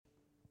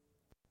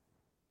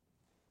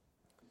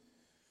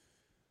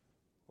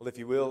Well, if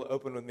you will,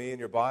 open with me in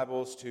your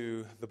Bibles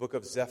to the book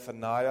of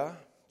Zephaniah,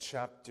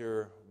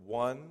 chapter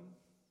 1.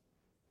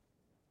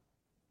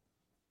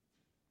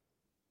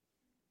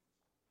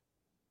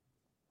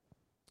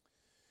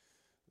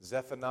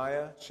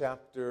 Zephaniah,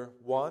 chapter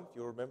 1. If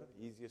you'll remember,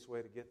 the easiest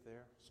way to get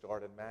there,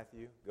 start in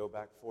Matthew, go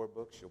back 4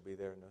 books, you'll be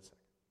there in a second.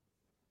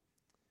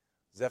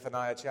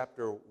 Zephaniah,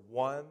 chapter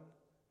 1.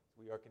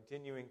 We are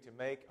continuing to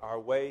make our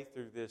way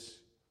through this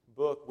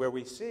book where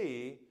we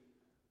see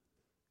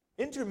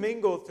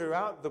intermingled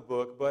throughout the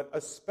book, but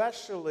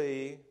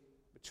especially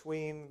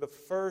between the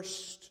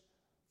first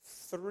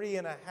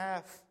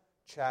 3.5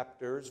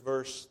 chapters,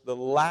 the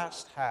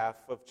last half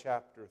of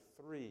chapter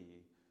 3,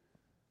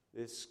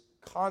 this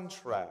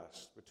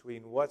contrast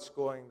between what's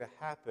going to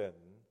happen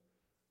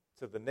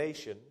to the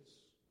nations,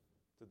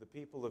 to the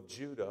people of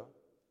Judah,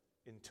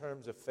 in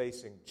terms of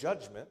facing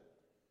judgment,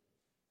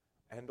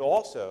 and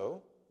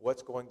also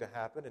what's going to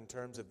happen in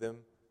terms of them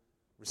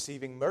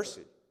receiving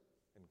mercy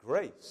and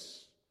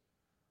grace.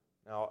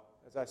 Now,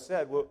 as I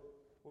said,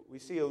 we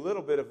see a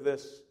little bit of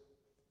this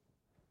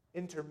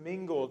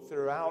intermingled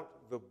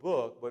throughout the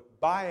book, but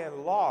by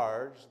and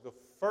large, the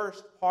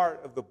first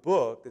part of the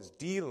book is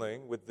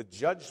dealing with the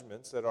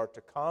judgments that are to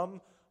come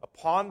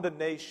upon the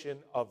nation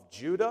of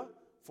Judah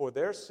for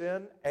their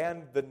sin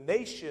and the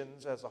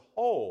nations as a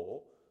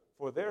whole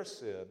for their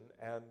sin,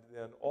 and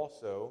then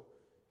also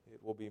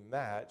it will be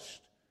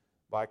matched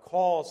by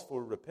calls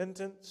for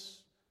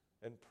repentance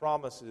and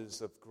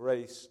promises of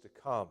grace to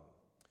come.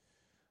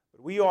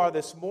 But we are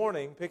this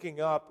morning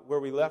picking up where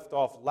we left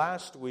off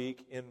last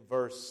week in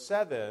verse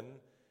 7,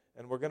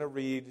 and we're going to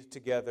read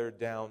together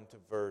down to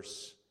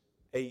verse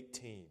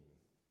 18.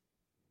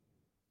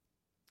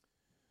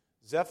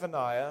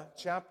 Zephaniah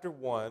chapter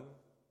 1,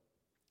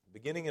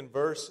 beginning in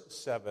verse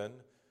 7,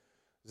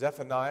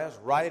 Zephaniah is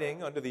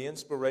writing under the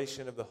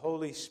inspiration of the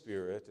Holy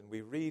Spirit, and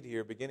we read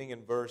here, beginning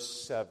in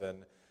verse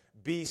 7,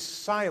 "Be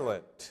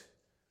silent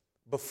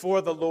before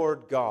the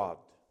Lord God,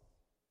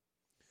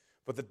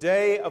 for the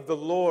day of the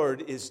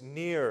Lord is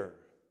near.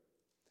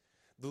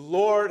 The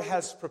Lord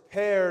has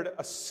prepared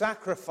a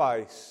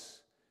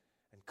sacrifice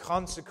and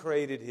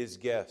consecrated his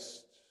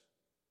guests.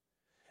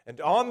 And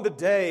on the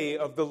day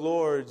of the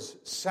Lord's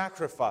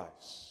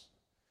sacrifice,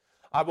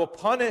 I will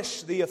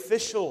punish the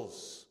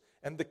officials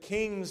and the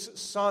king's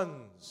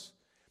sons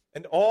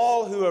and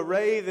all who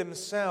array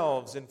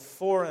themselves in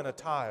foreign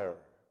attire.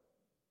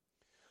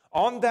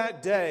 On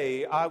that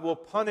day, I will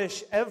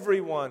punish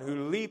everyone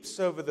who leaps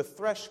over the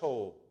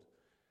threshold,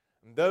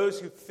 and those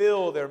who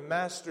fill their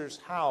master's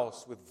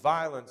house with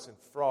violence and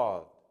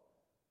fraud.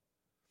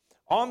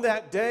 On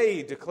that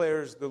day,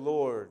 declares the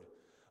Lord,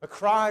 a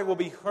cry will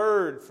be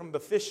heard from the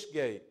fish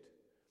gate,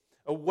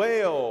 a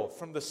wail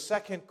from the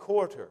second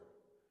quarter,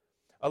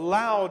 a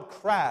loud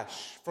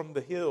crash from the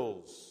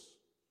hills.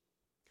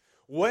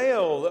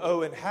 Wail,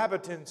 O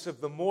inhabitants of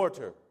the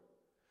mortar,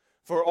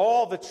 for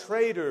all the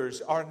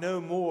traders are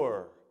no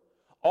more.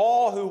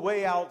 All who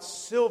weigh out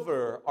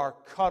silver are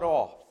cut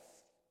off.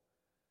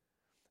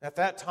 At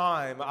that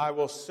time I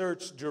will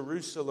search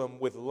Jerusalem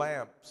with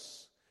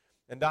lamps,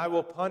 and I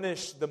will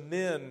punish the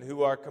men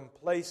who are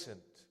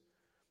complacent,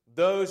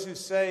 those who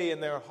say in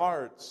their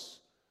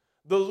hearts,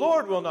 the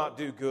Lord will not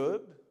do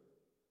good,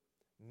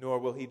 nor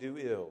will he do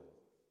ill.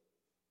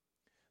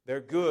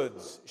 Their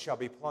goods shall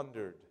be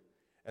plundered,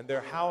 and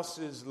their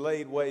houses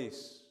laid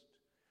waste.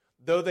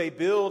 Though they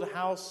build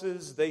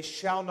houses, they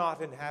shall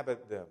not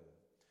inhabit them.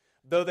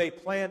 Though they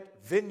plant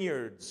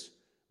vineyards,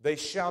 they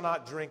shall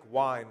not drink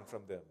wine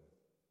from them.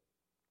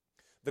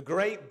 The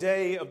great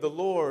day of the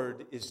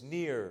Lord is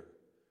near,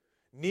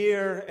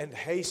 near and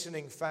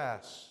hastening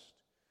fast.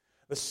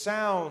 The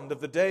sound of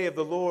the day of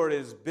the Lord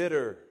is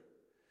bitter.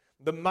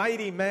 The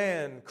mighty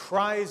man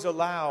cries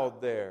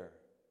aloud there.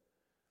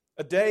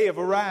 A day of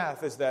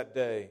wrath is that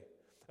day,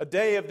 a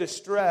day of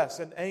distress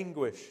and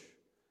anguish,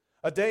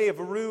 a day of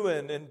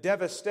ruin and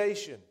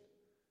devastation,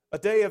 a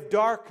day of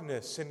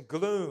darkness and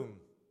gloom,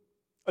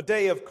 a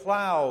day of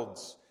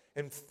clouds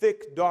and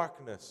thick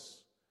darkness,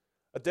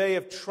 a day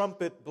of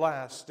trumpet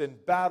blast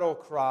and battle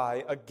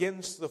cry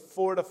against the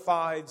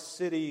fortified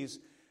cities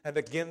and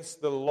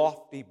against the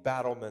lofty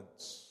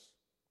battlements.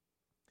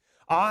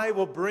 I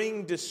will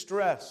bring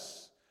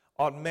distress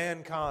on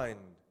mankind,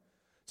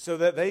 so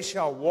that they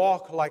shall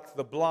walk like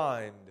the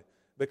blind,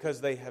 because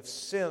they have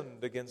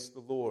sinned against the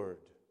Lord.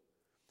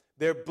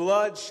 Their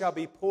blood shall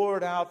be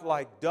poured out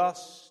like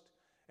dust,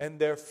 and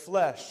their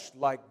flesh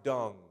like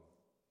dung.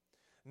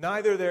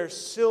 Neither their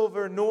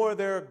silver nor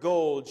their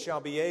gold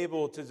shall be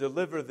able to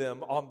deliver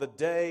them on the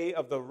day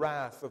of the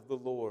wrath of the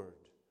Lord.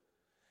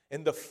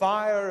 In the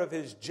fire of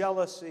his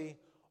jealousy,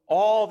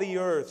 all the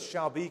earth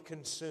shall be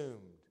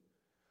consumed.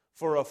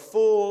 For a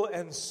full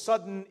and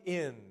sudden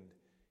end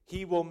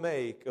he will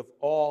make of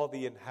all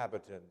the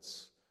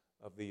inhabitants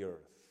of the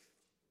earth."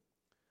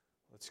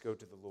 Let's go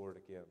to the Lord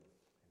again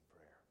in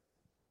prayer.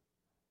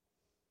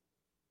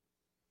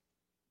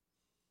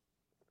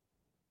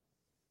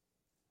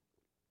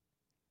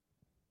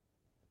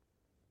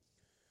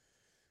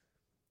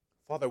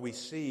 Father, we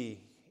see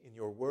in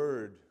your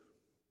word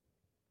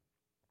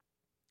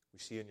We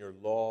see in your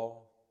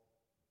law.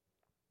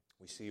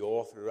 We see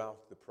all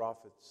throughout the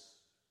prophets.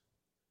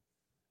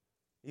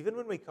 Even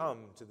when we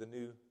come to the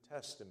New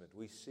Testament,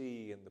 we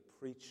see in the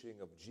preaching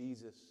of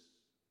Jesus,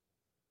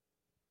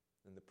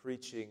 in the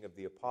preaching of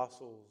the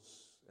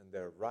apostles and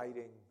their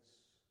writings,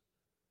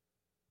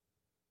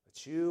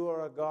 that you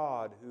are a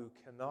God who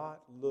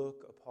cannot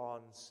look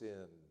upon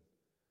sin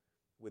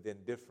with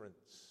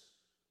indifference.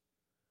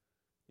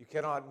 You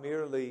cannot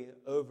merely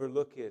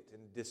overlook it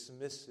and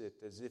dismiss it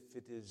as if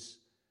it is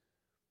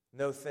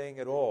no thing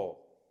at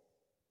all.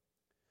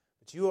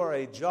 But you are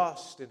a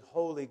just and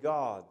holy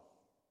God.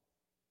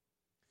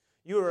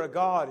 You are a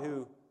God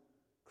who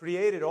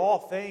created all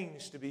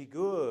things to be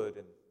good,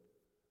 and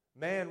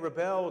man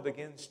rebelled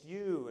against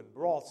you and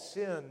brought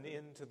sin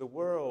into the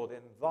world,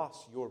 and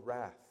thus your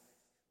wrath.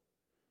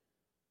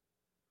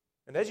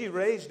 And as you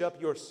raised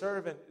up your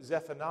servant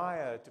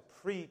Zephaniah to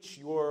preach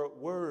your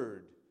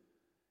word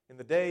in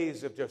the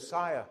days of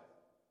Josiah,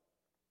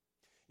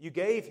 you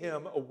gave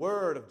him a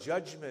word of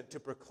judgment to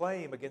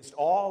proclaim against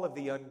all of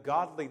the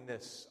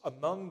ungodliness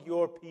among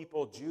your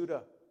people,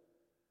 Judah.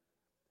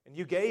 And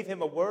you gave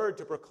him a word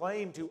to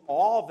proclaim to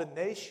all the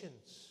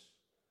nations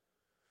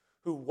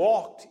who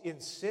walked in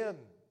sin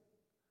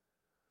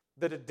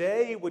that a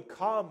day would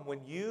come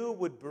when you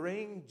would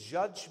bring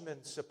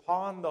judgments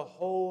upon the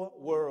whole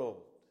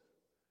world.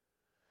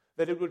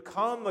 That it would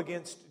come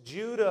against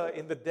Judah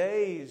in the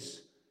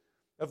days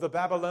of the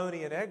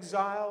Babylonian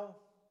exile,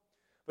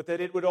 but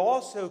that it would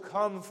also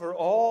come for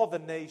all the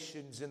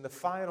nations in the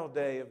final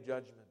day of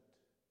judgment.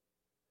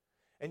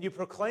 And you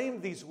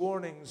proclaimed these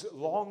warnings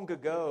long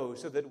ago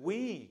so that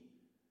we,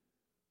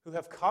 who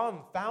have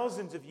come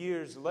thousands of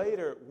years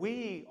later,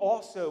 we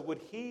also would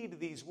heed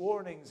these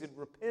warnings and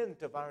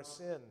repent of our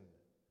sin.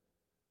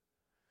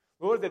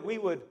 Lord, that we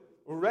would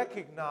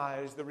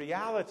recognize the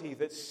reality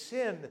that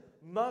sin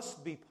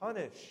must be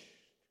punished,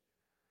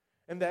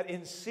 and that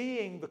in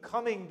seeing the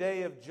coming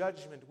day of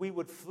judgment, we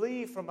would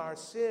flee from our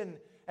sin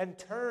and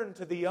turn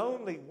to the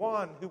only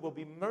one who will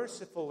be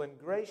merciful and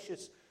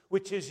gracious,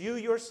 which is you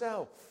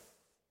yourself.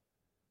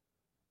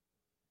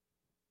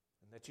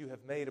 And that you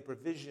have made a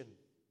provision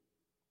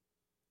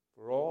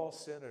for all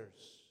sinners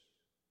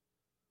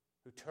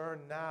who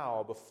turn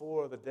now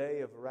before the day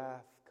of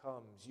wrath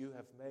comes. You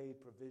have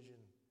made provision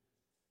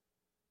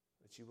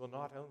that you will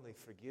not only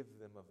forgive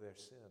them of their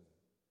sin,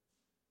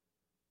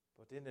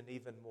 but in an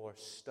even more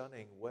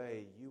stunning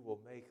way, you will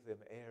make them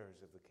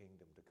heirs of the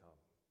kingdom to come.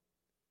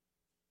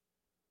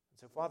 And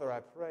so, Father, I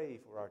pray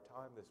for our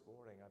time this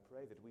morning. I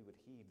pray that we would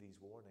heed these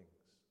warnings,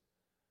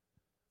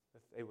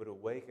 that they would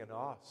awaken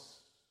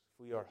us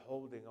if we are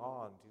holding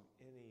on to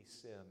any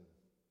sin,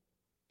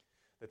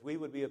 that we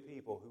would be a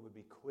people who would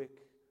be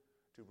quick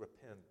to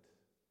repent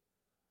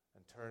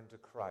and turn to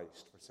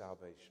Christ for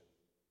salvation.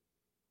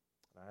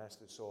 And I ask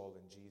this all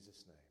in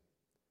Jesus' name.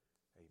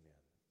 Amen.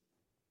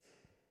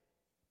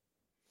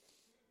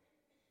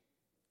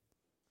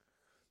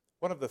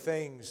 One of the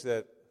things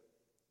that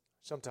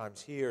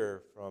sometimes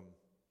hear from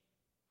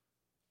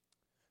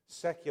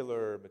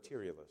secular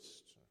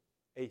materialists,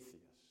 atheists,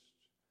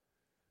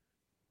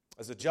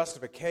 as a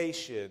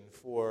justification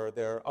for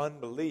their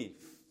unbelief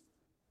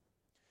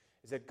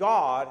is that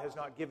God has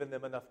not given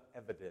them enough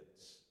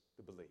evidence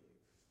to believe.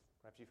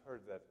 Perhaps you've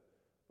heard that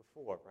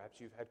before. Perhaps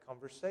you've had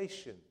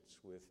conversations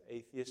with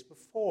atheists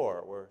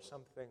before where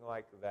something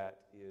like that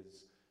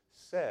is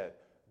said.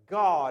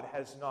 God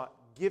has not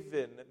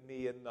given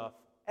me enough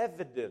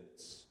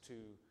evidence to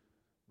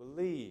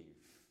believe.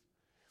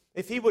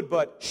 If he would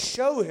but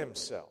show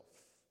himself,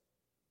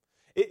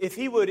 if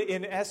he would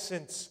in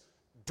essence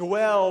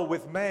dwell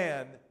with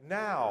man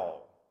now,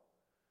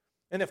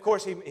 and of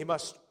course he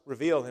must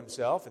reveal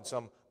himself in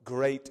some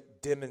great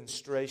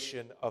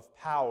demonstration of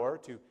power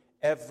to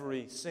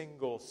every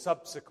single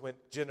subsequent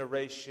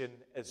generation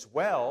as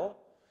well.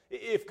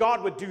 If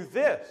God would do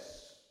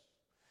this,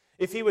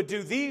 if he would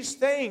do these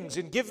things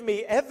and give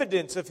me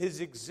evidence of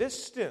his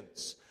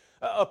existence,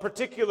 a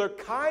particular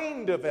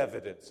kind of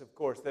evidence, of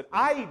course, that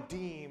I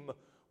deem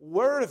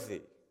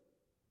worthy,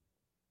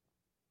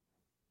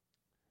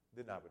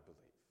 then I would believe.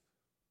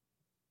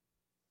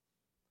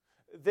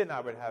 Then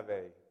I would have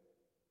a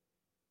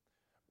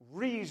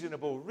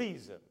reasonable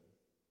reason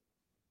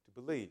to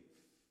believe.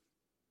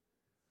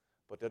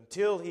 But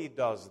until he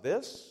does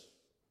this,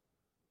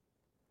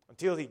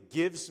 until he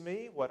gives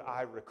me what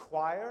I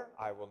require,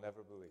 I will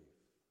never believe.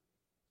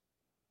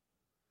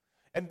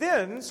 And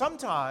then,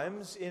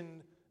 sometimes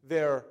in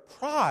their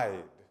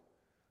pride,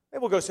 they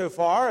will go so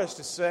far as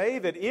to say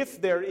that if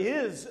there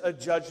is a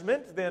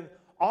judgment, then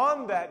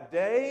on that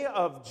day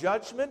of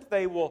judgment,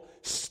 they will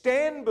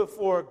stand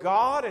before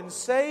God and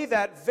say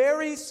that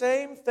very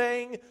same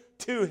thing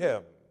to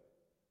him.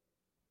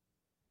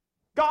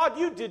 God,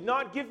 you did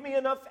not give me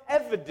enough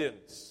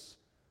evidence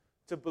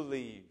to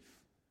believe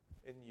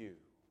in you,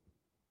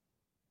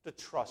 to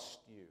trust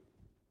you,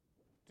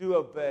 to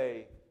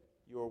obey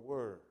your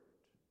word.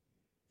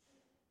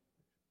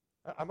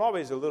 I'm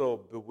always a little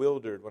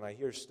bewildered when I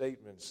hear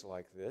statements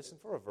like this,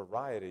 and for a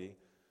variety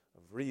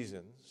of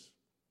reasons.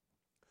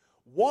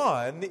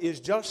 One is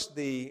just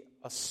the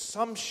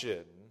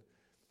assumption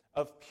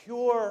of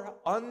pure,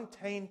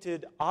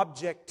 untainted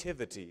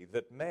objectivity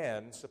that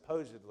man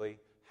supposedly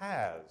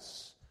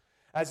has.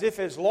 As if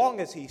as long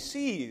as he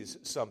sees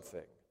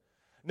something,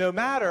 no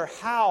matter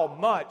how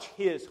much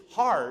his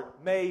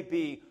heart may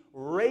be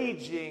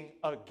raging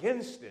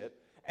against it,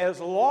 as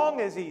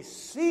long as he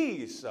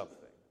sees something,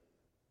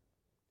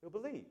 he'll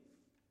believe.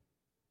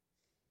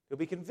 He'll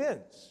be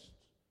convinced,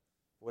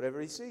 whatever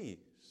he sees.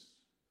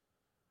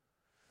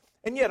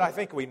 And yet I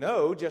think we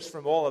know, just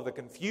from all of the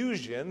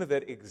confusion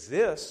that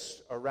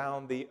exists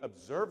around the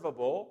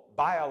observable,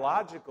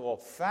 biological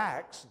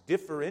facts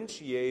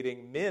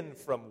differentiating men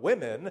from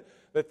women,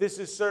 that this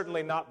is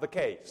certainly not the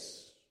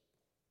case.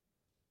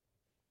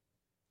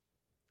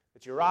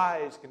 That your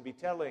eyes can be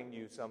telling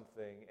you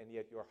something, and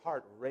yet your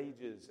heart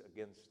rages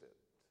against it.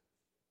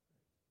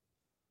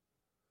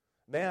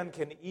 Man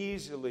can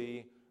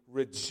easily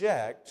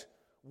reject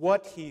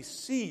what he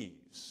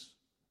sees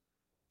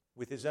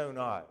with his own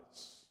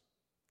eyes.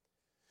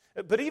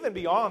 But even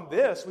beyond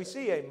this, we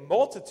see a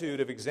multitude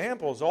of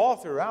examples all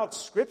throughout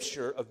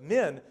Scripture of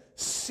men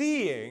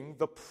seeing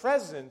the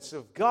presence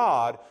of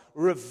God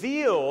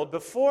revealed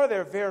before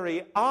their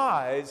very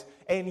eyes,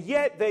 and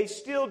yet they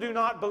still do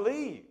not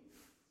believe.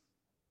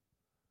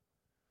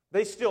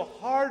 They still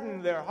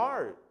harden their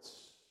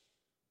hearts.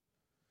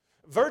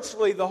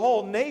 Virtually the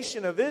whole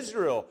nation of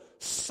Israel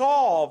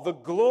saw the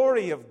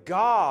glory of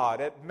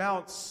God at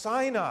Mount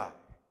Sinai.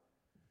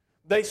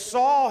 They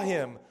saw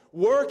Him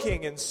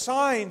working in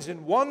signs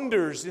and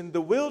wonders in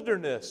the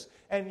wilderness.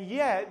 And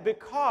yet,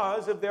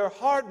 because of their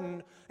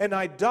hardened and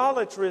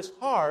idolatrous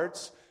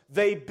hearts,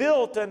 they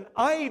built an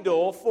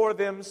idol for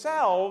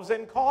themselves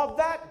and called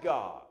that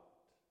God.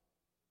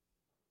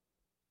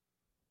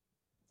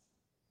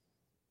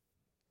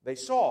 They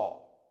saw,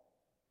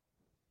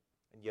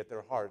 and yet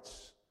their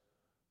hearts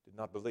did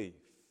not believe.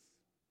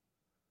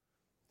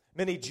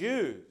 Many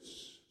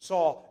Jews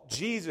saw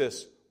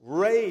Jesus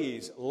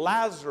raise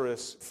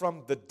Lazarus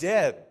from the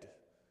dead,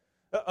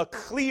 a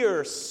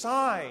clear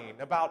sign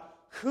about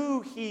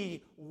who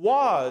he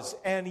was,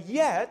 and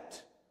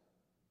yet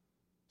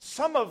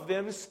some of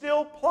them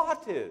still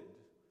plotted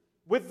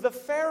with the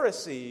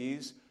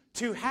Pharisees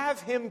to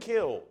have him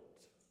killed.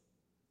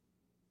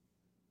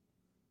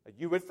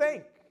 You would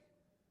think,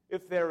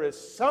 if there is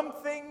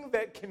something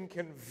that can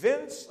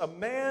convince a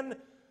man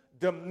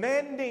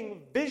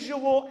demanding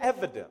visual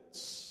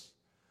evidence,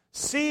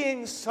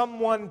 seeing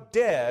someone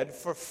dead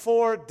for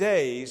 4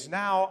 days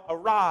now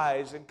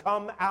arise and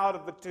come out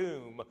of the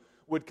tomb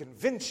would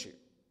convince you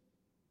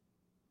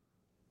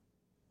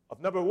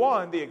of, number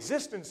one, the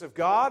existence of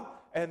God,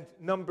 and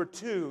number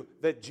two,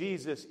 that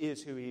Jesus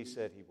is who he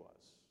said he was.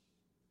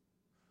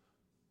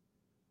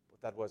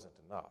 But that wasn't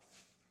enough.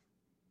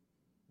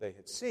 They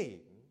had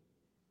seen,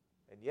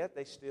 and yet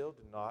they still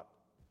did not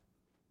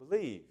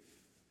believe.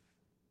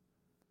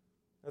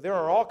 Now, there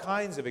are all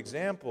kinds of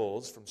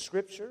examples from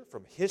Scripture,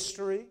 from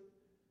history,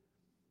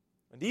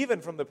 and even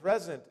from the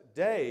present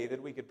day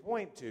that we could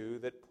point to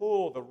that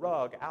pull the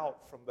rug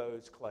out from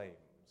those claims.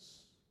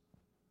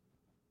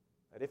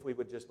 That if we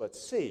would just but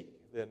see,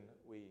 then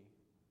we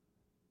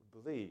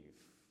would believe.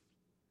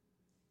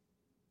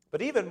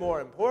 But even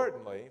more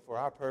importantly, for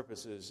our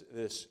purposes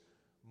this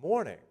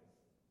morning,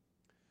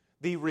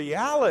 the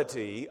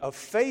reality of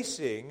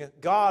facing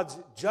God's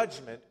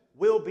judgment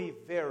will be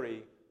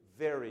very,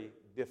 very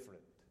different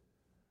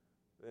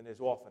than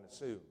is often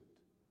assumed.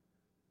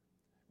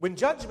 When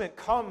judgment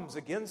comes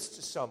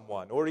against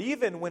someone, or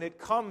even when it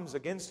comes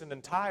against an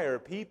entire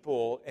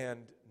people and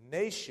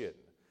nation,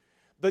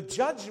 the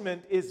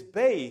judgment is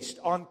based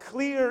on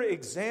clear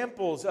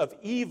examples of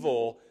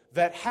evil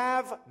that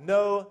have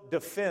no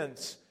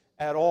defense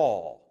at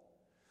all.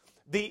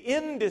 The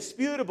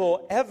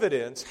indisputable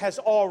evidence has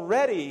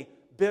already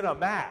been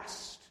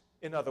amassed,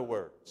 in other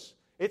words.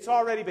 It's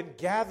already been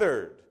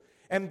gathered.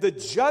 And the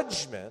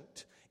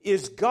judgment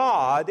is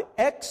God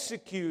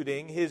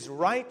executing his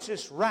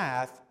righteous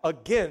wrath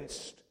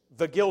against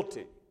the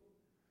guilty.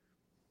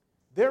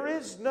 There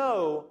is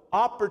no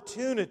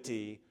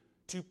opportunity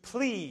to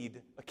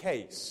plead a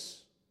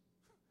case.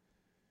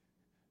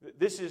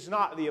 This is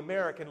not the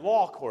American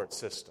law court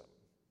system,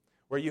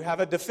 where you have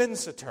a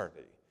defense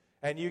attorney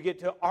and you get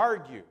to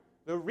argue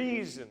the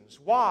reasons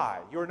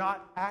why you're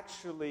not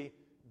actually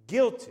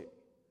guilty.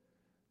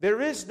 There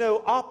is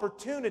no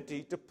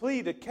opportunity to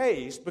plead a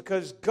case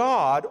because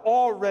God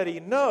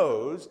already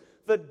knows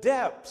the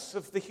depths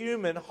of the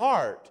human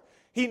heart.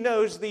 He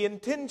knows the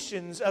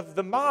intentions of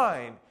the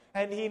mind,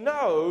 and he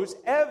knows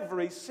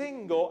every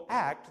single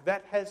act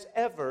that has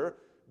ever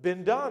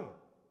been done.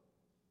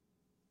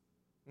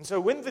 And so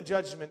when the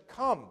judgment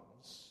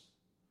comes,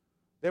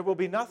 there will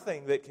be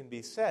nothing that can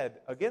be said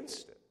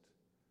against it.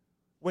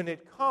 When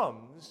it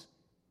comes,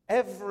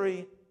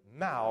 every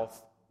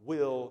mouth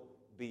will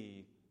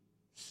be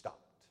stopped.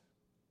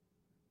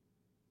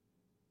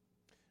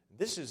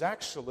 This is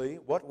actually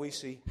what we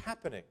see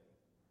happening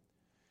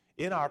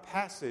in our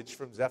passage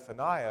from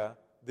Zephaniah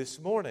this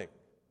morning.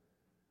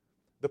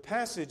 The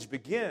passage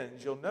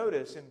begins, you'll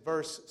notice in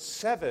verse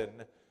 7,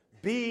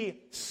 be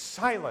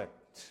silent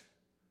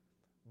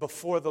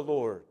before the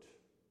Lord.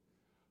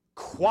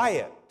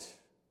 Quiet.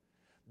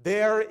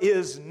 There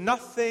is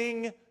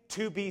nothing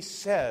to be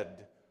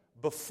said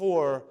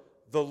before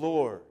the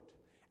Lord.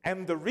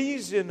 And the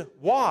reason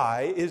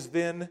why is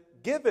then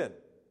given.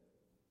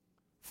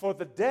 For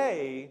the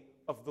day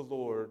of the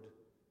Lord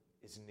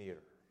is near.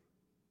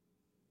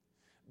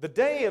 The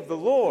day of the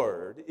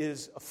Lord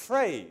is a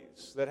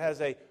phrase that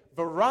has a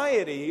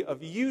variety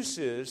of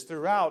uses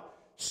throughout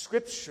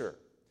Scripture.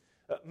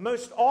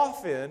 Most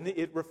often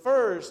it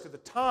refers to the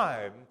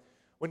time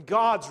when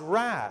God's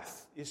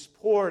wrath is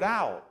poured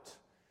out.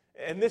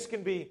 And this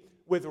can be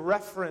with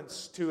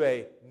reference to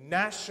a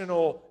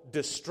national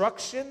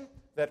destruction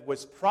that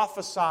was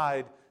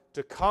prophesied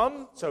to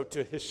come, so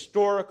to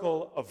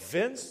historical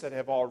events that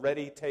have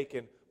already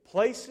taken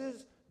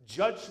places,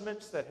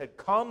 judgments that had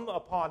come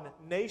upon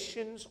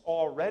nations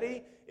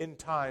already in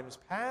times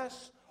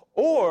past,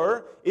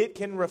 or it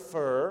can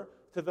refer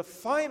to the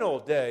final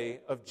day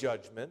of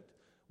judgment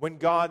when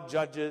God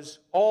judges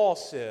all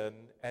sin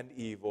and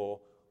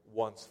evil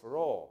once for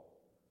all.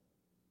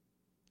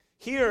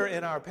 Here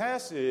in our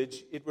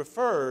passage, it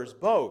refers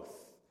both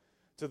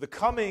to the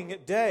coming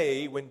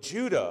day when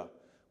Judah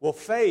will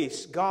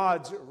face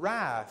God's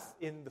wrath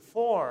in the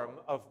form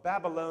of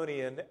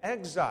Babylonian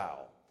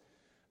exile,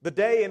 the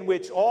day in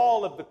which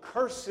all of the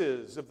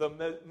curses of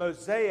the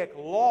Mosaic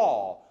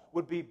law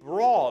would be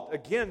brought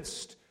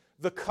against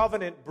the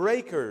covenant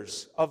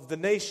breakers of the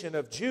nation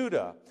of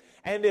Judah.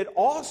 And it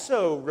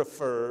also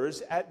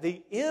refers at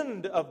the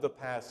end of the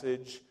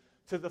passage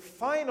to the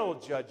final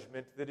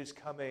judgment that is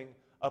coming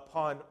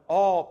upon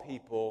all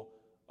people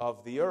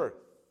of the earth.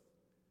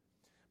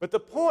 But the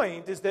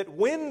point is that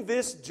when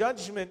this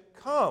judgment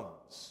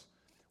comes,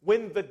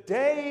 when the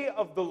day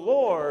of the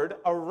Lord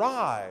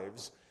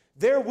arrives,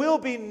 there will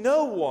be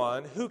no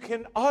one who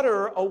can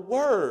utter a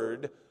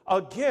word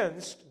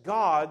against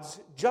God's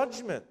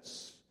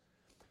judgments.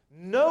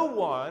 No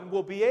one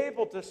will be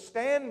able to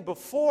stand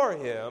before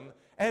Him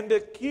and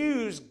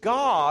accuse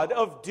God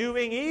of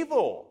doing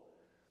evil.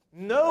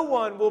 No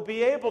one will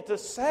be able to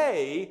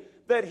say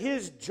that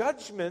His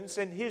judgments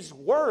and His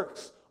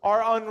works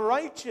are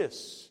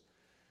unrighteous.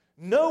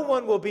 No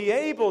one will be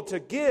able to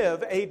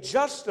give a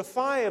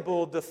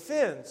justifiable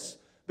defense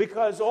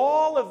because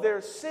all of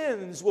their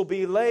sins will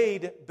be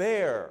laid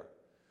bare.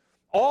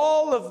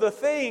 All of the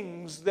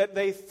things that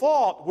they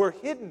thought were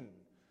hidden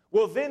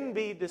will then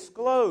be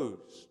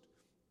disclosed.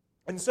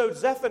 And so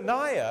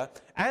Zephaniah,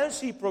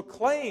 as he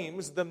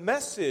proclaims the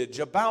message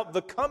about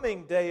the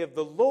coming day of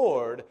the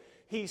Lord,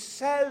 he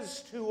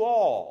says to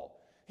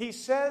all, he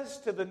says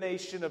to the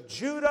nation of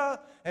Judah,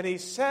 and he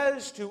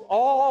says to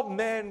all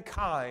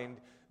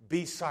mankind,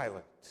 be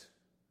silent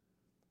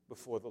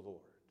before the Lord.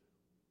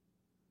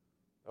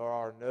 There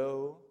are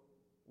no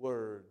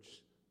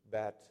words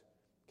that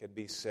can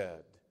be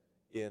said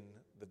in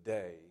the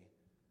day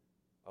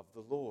of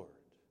the Lord.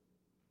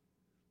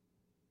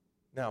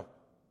 Now,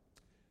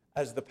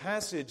 as the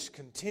passage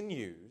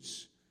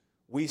continues,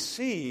 we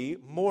see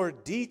more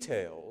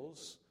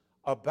details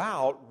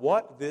about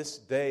what this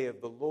day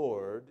of the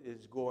Lord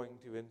is going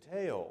to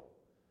entail.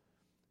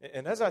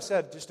 And as I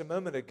said just a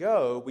moment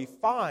ago, we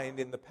find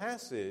in the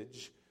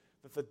passage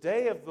that the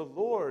day of the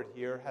Lord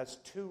here has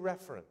two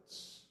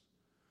references.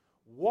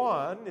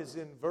 One is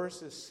in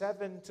verses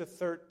 7 to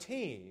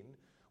 13,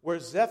 where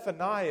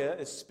Zephaniah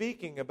is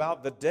speaking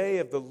about the day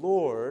of the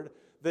Lord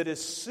that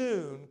is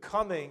soon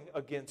coming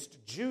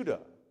against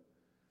Judah.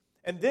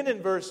 And then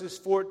in verses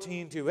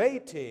 14 to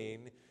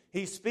 18,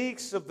 he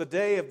speaks of the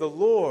day of the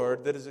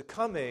Lord that is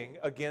coming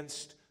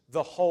against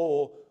the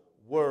whole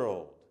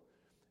world.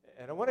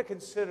 And I want to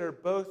consider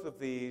both of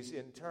these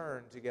in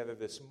turn together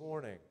this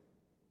morning.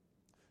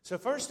 So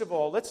first of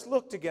all, let's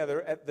look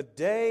together at the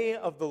day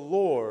of the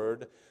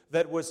Lord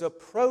that was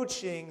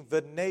approaching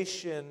the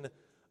nation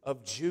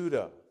of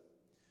Judah.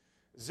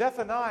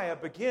 Zephaniah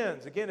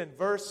begins, again in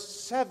verse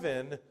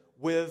 7,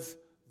 with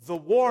the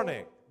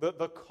warning,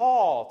 the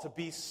call to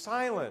be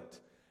silent.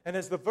 And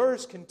as the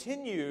verse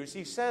continues,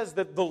 he says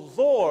that the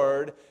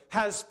Lord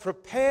has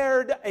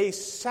prepared a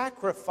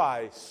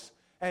sacrifice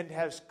and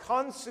has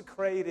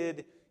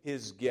consecrated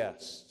His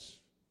guests.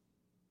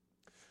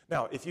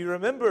 Now, if you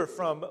remember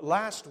from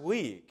last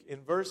week,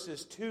 in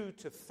verses 2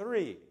 to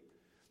 3,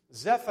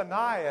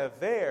 Zephaniah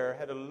there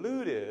had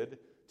alluded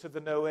to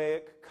the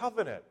Noahic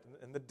covenant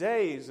and the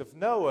days of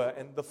Noah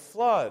and the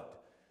flood.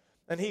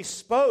 And he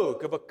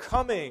spoke of a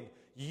coming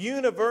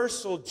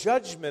universal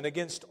judgment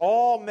against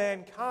all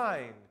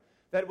mankind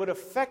that would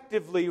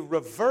effectively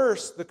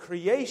reverse the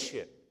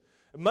creation,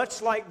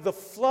 much like the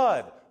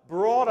flood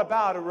brought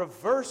about a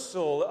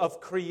reversal of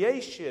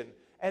creation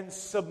and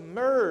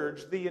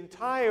submerged the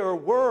entire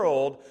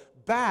world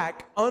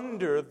back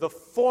under the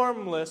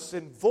formless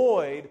and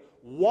void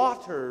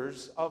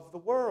waters of the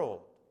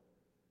world.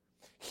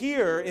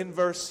 Here in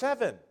verse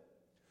 7,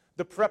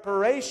 the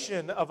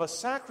preparation of a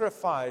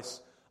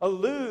sacrifice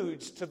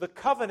alludes to the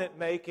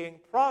covenant-making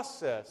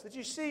process that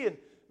you see in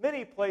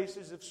many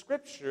places of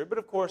Scripture, but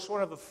of course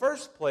one of the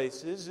first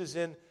places is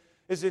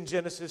in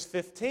Genesis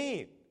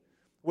 15,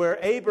 where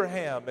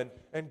Abraham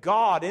and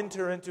God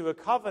enter into a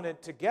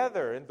covenant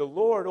together, and the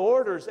Lord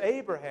orders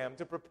Abraham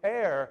to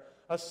prepare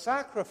a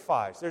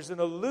sacrifice. There's an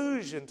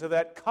allusion to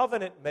that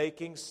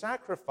covenant-making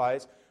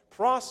sacrifice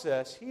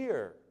process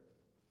here.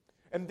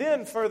 And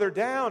then further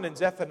down in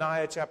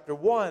Zephaniah chapter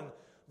 1,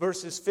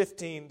 verses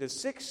 15 to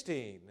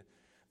 16,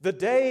 the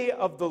day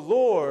of the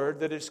Lord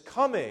that is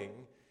coming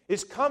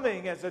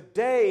as a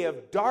day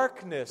of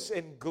darkness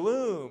and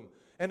gloom,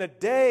 and a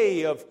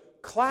day of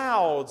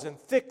clouds and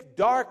thick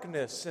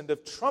darkness and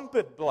of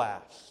trumpet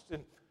blast.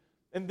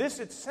 And this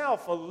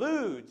itself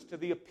alludes to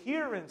the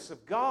appearance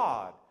of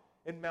God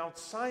in Mount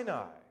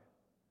Sinai.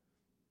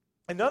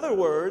 In other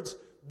words,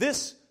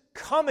 this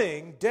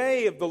coming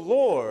day of the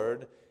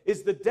Lord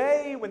is the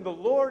day when the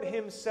Lord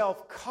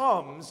Himself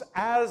comes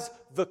as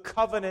the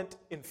covenant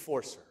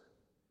enforcer.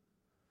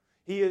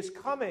 He is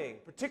coming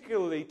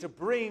particularly to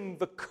bring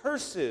the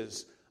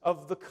curses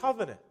of the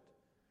covenant.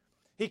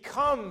 He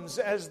comes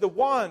as the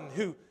one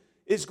who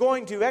is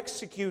going to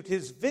execute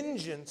His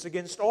vengeance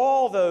against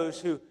all those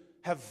who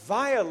have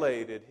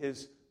violated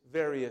His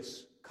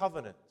various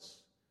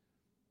covenants.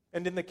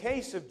 And in the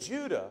case of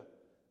Judah,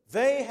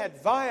 they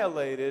had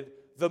violated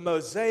the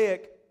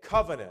Mosaic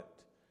covenant.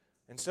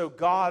 And so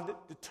God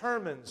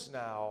determines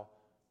now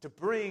to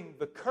bring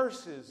the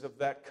curses of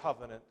that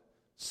covenant,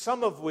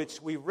 some of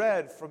which we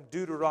read from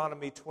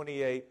Deuteronomy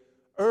 28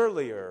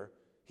 earlier.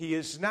 He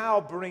is now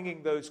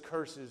bringing those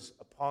curses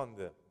upon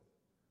them.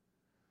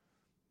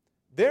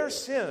 Their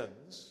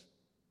sins,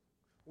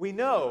 we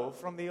know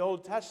from the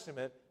Old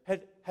Testament,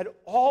 had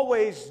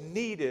always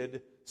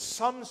needed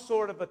some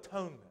sort of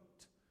atonement.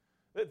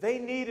 They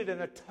needed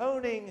an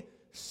atoning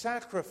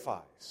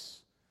sacrifice.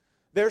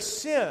 Their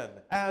sin,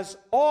 as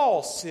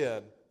all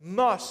sin,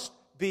 must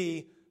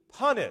be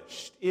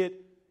punished.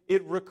 It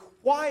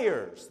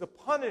requires the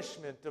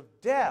punishment of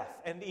death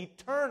and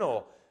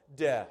eternal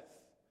death.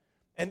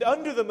 And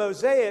under the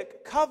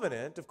Mosaic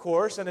covenant, of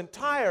course, an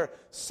entire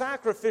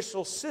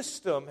sacrificial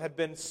system had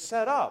been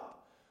set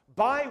up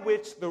by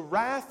which the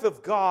wrath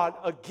of God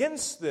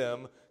against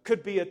them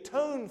could be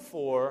atoned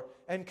for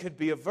and could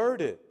be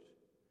averted.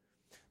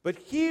 But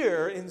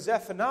here in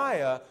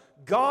Zephaniah,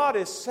 God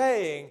is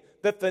saying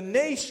that the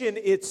nation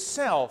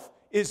itself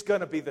is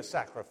going to be the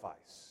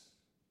sacrifice.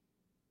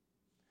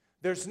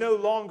 There's no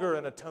longer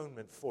an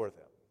atonement for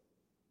them.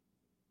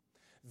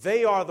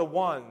 They are the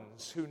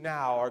ones who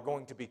now are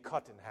going to be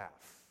cut in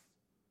half.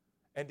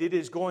 And it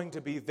is going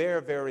to be their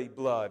very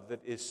blood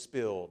that is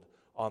spilled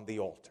on the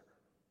altar.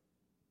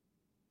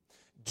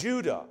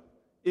 Judah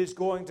is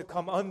going to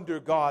come under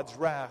God's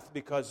wrath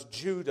because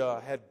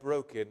Judah had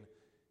broken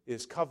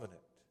His covenant.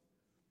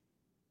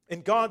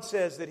 And God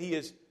says that He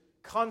is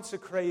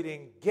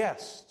consecrating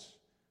guests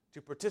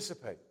to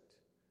participate,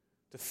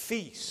 to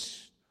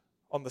feast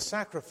on the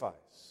sacrifice.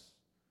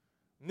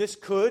 And this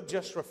could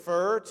just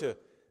refer to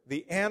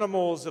the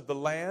animals of the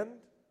land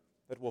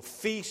that will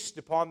feast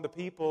upon the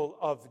people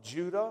of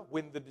Judah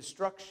when the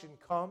destruction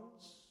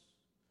comes.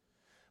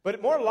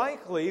 But more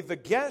likely, the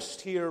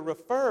guest here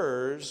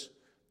refers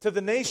to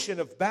the nation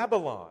of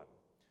Babylon,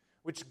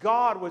 which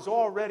God was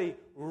already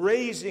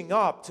raising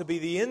up to be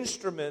the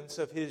instruments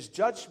of His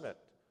judgment,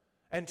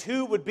 and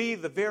who would be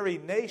the very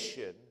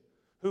nation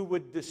who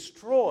would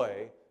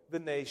destroy the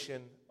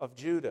nation of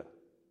Judah.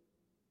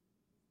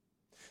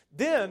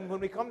 Then, when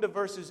we come to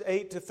verses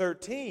 8 to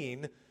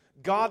 13,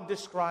 God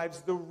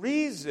describes the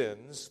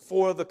reasons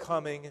for the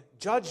coming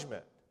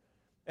judgment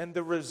and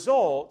the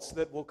results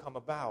that will come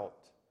about.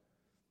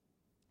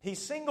 He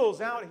singles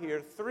out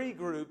here three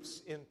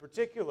groups in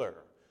particular.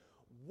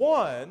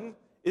 One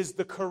is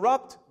the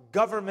corrupt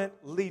government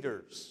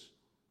leaders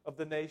of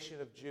the nation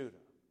of Judah.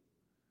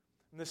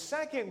 And the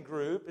second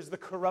group is the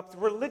corrupt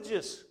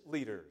religious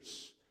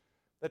leaders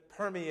that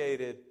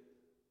permeated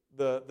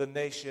the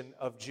nation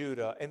of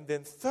Judah. And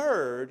then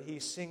third, he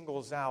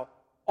singles out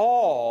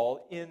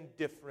all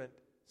indifferent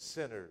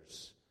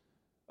sinners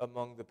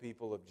among the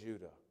people of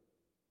Judah.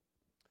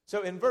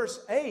 So in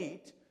verse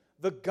 8,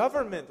 the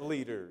government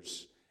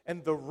leaders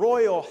and the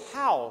royal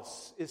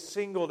house is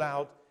singled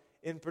out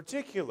in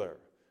particular.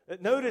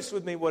 Notice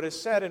with me what is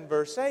said in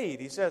verse 8.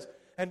 He says,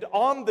 "And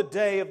on the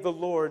day of the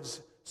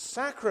Lord's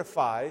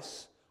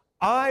sacrifice,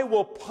 I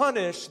will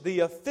punish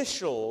the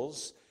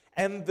officials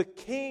and the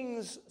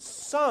king's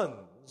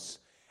sons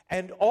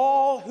and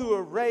all who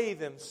array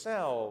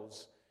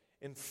themselves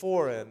in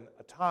foreign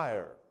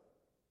attire."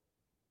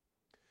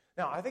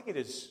 Now, I think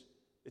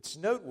it's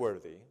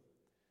noteworthy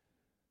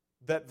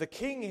that the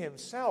king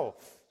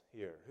himself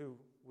here, who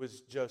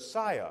was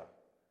Josiah,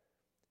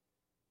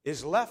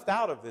 is left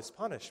out of this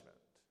punishment.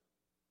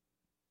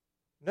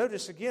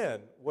 Notice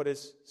again what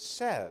is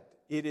said.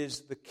 It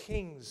is the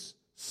king's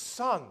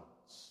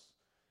sons.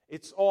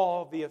 It's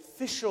all the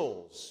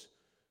officials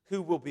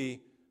who will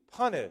be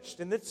punished.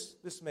 And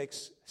this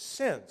makes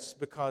sense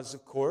because,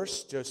 of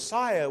course,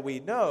 Josiah, we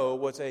know,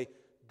 was a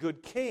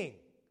good king.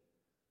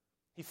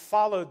 He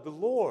followed the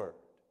Lord.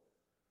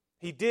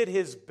 He did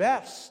his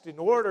best in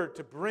order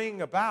to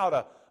bring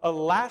about a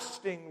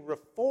lasting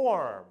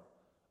reform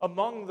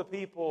among the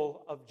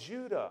people of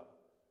Judah.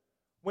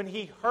 When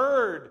he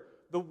heard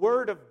the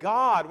word of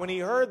God, when he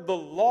heard the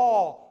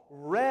law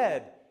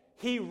read,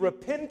 he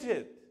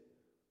repented,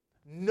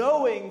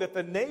 knowing that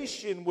the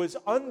nation was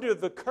under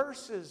the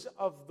curses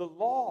of the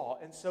law.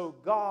 And so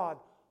God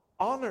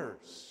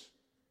honors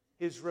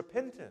his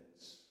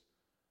repentance.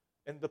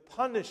 And the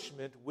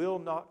punishment will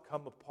not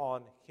come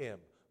upon him,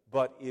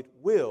 but it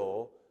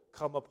will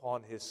come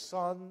upon his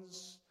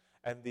sons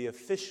and the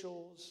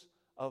officials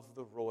of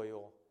the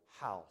royal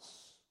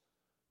house,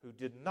 who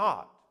did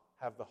not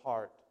have the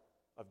heart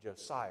of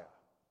Josiah,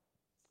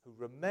 who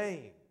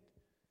remained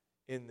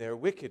in their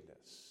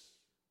wickedness.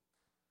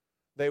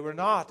 They were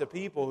not a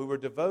people who were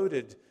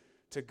devoted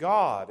to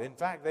God. In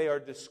fact, they are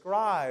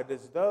described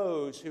as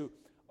those who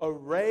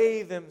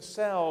array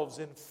themselves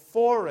in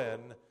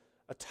foreign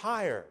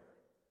attire.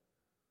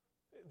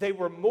 They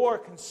were more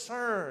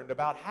concerned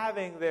about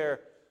having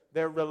their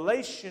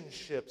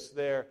relationships,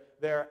 their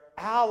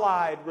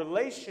allied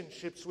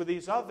relationships with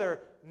these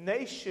other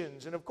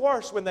nations. And of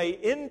course, when they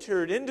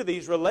entered into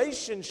these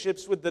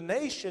relationships with the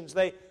nations,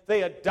 they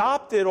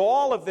adopted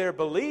all of their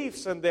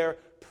beliefs and their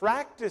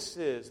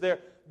practices.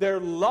 Their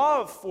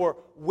love for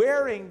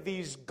wearing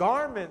these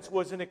garments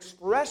was an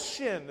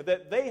expression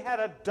that they had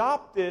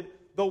adopted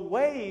the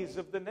ways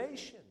of the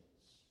nations.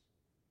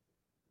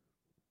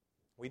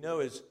 We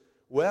know as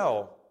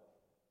well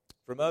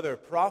from other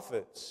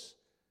prophets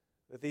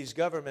that these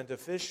government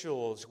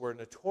officials were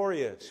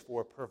notorious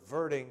for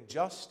perverting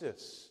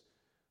justice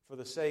for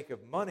the sake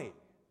of money.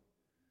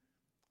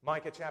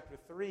 Micah chapter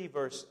 3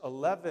 verse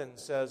 11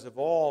 says of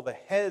all the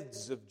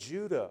heads of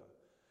Judah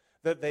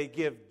that they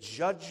give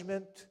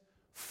judgment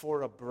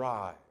for a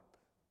bribe.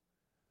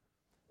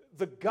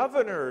 The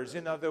governors,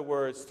 in other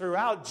words,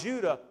 throughout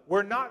Judah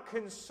were not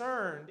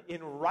concerned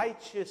in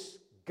righteous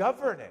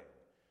governing.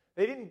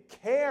 They didn't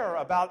care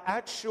about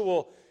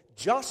actual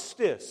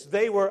justice.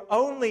 They were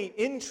only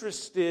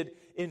interested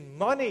in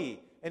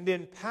money and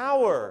in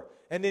power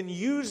and in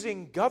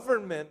using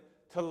government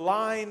to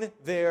line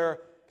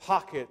their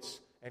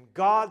pockets. And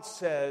God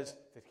says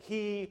that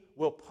He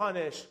will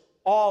punish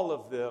all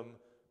of them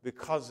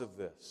because of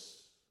this.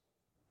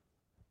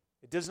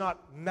 It does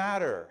not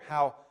matter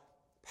how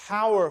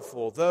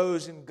powerful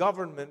those in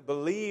government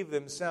believe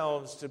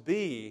themselves to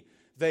be.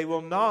 They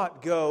will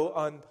not go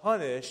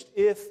unpunished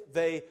if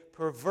they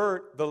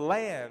pervert the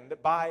land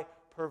by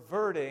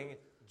perverting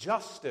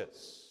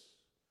justice.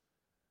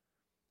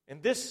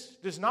 And this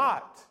does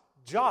not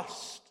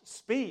just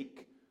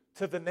speak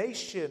to the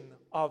nation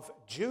of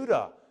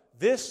Judah.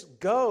 This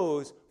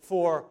goes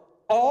for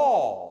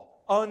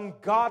all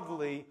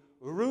ungodly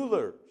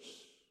rulers.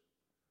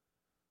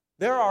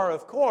 There are,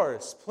 of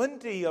course,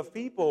 plenty of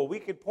people we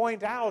could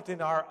point out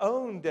in our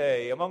own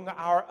day, among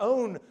our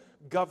own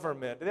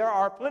government. There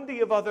are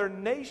plenty of other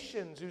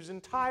nations whose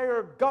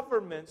entire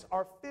governments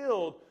are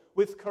filled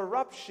with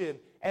corruption,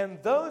 and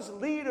those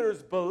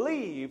leaders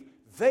believe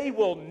they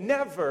will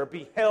never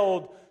be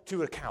held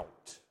to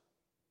account.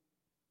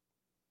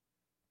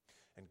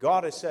 And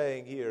God is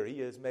saying here,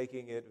 He is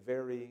making it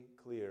very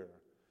clear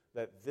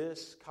that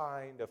this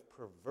kind of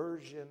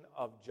perversion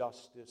of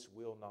justice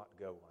will not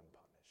go unpunished.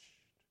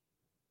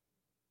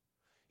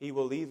 He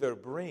will either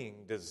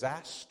bring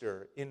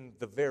disaster in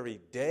the very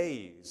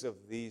days of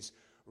these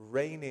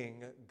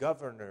reigning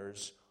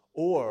governors,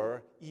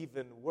 or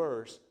even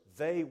worse,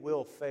 they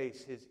will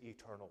face His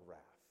eternal wrath.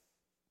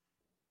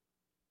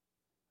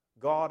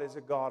 God is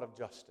a God of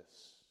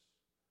justice,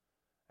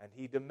 and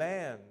He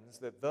demands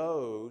that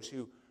those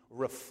who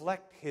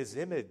reflect His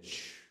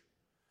image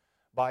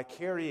by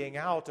carrying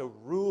out a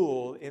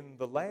rule in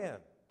the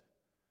land,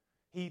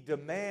 He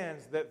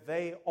demands that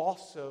they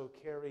also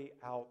carry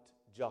out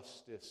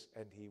justice,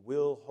 and He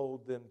will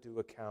hold them to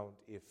account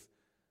if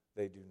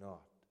they do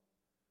not.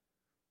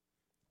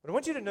 But I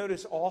want you to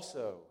notice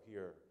also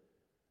here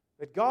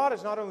that God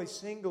is not only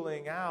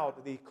singling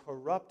out the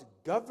corrupt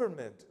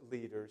government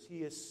leaders,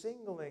 He is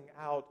singling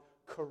out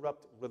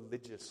corrupt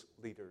religious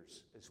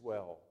leaders as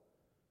well.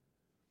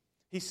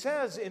 He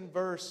says in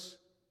verse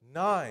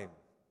 9,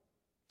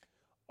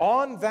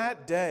 "On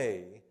that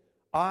day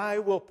I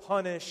will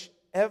punish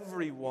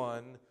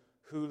everyone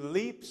who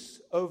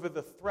leaps over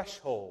the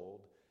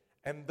threshold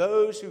and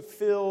those who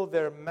fill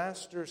their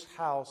master's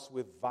house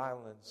with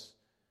violence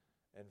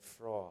and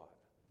fraud."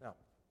 Now,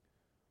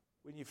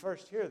 when you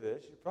first hear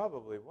this, you're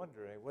probably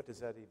wondering, what does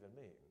that even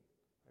mean?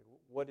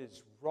 What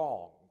is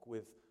wrong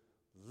with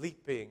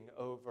leaping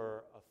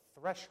over a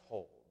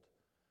threshold?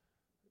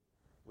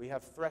 We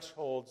have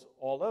thresholds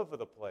all over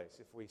the place.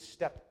 If we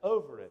step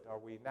over it, are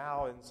we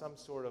now in some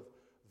sort of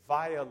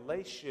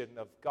violation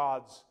of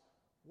God's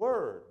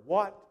word?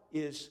 What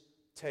is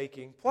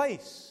taking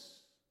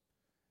place?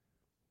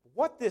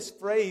 What this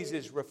phrase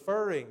is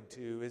referring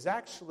to is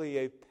actually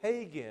a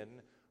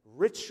pagan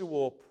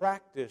ritual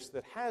practice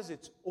that has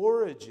its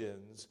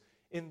origins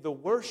in the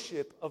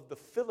worship of the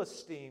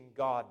Philistine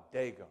god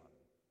Dagon.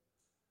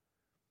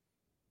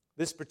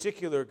 This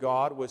particular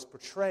god was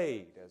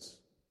portrayed as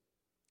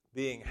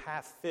being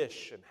half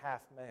fish and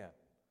half man,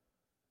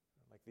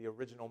 like the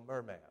original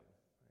merman.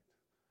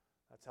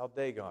 That's how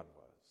Dagon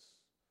was.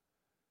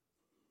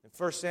 In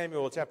 1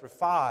 Samuel chapter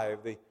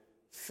 5, the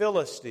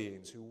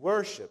Philistines who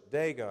worshiped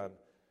Dagon,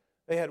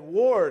 they had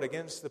warred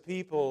against the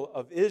people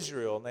of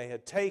Israel, and they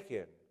had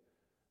taken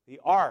the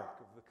Ark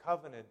of the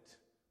Covenant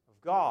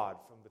of God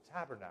from the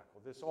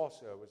tabernacle. This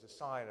also was a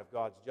sign of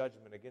God's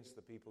judgment against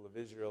the people of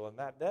Israel in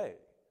that day.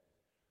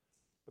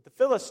 But the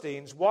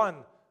Philistines won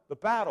the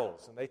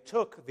battles, and they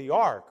took the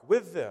ark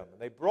with them,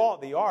 and they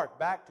brought the ark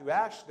back to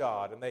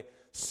Ashdod, and they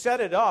set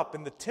it up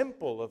in the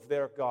temple of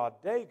their god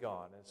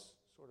Dagon as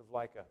sort of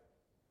like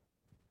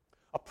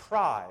a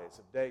prize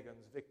of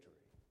Dagon's victory.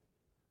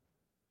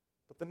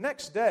 But the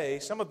next day,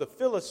 some of the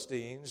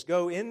Philistines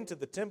go into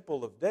the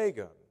temple of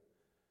Dagon,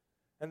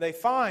 and they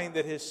find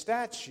that his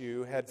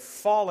statue had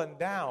fallen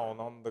down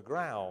on the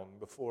ground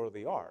before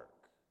the ark.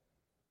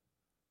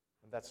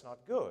 And that's not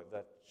good.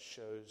 That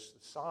shows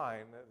the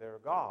sign that their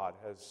God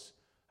has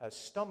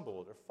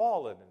stumbled or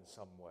fallen in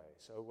some way.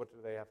 So what do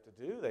they have to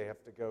do? They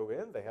have to go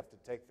in, they have to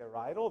take their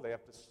idol, they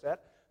have to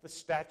set the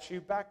statue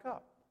back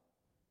up.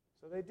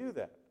 So they do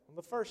that on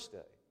the first day.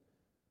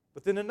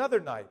 But then another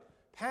night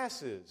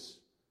passes,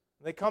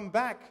 and they come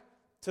back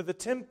to the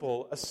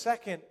temple a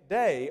second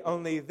day,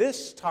 only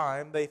this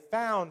time they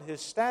found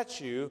his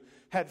statue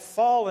had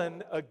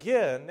fallen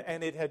again,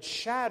 and it had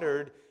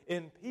shattered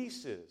in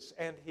pieces,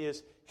 and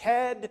his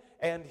head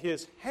and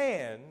his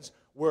hands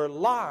were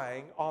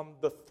lying on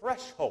the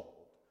threshold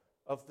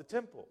of the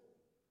temple.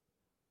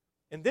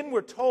 And then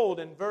we're told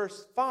in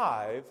verse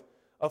 5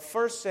 of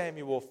 1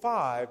 Samuel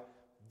 5,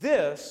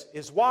 this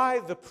is why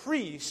the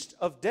priest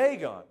of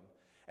Dagon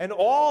and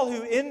all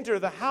who enter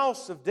the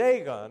house of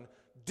Dagon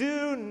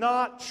do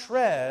not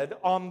tread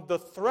on the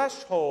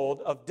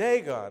threshold of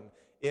Dagon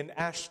in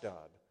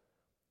Ashdod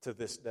to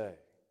this day.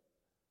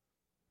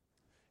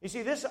 You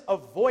see, this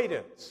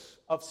avoidance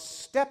of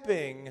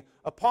stepping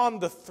upon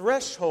the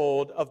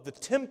threshold of the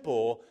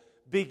temple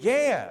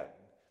began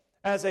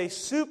as a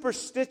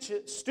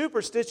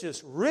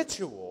superstitious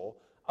ritual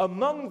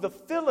among the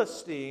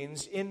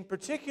Philistines in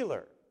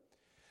particular.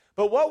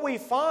 But what we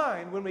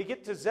find when we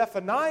get to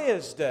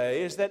Zephaniah's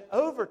day is that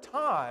over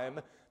time,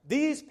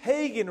 these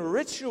pagan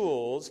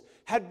rituals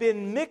had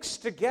been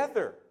mixed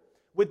together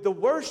with the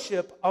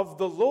worship of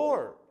the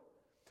Lord.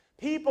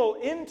 People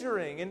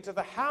entering into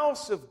the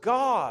house of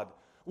God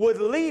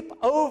would leap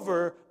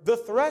over the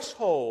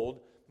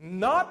threshold,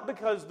 not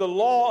because the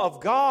law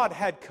of God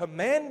had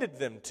commanded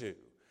them to,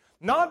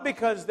 not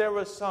because there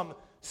was some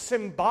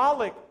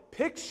symbolic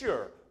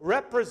picture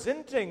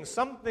representing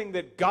something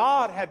that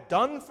God had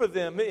done for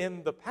them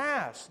in the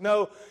past.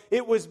 No,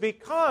 it was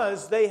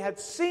because they had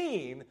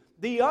seen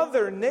the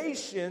other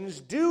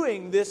nations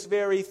doing this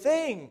very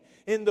thing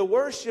in the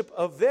worship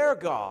of their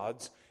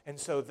gods, and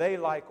so they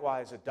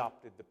likewise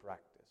adopted the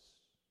practice.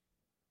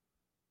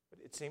 But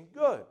it seemed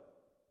good.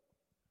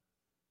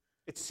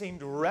 It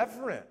seemed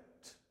reverent.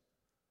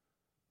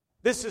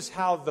 This is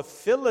how the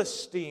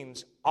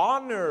Philistines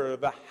honor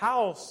the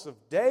house of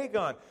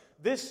Dagon.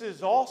 This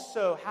is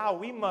also how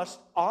we must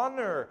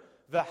honor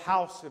the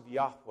house of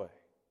Yahweh.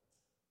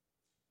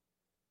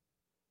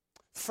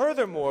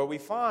 Furthermore, we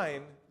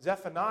find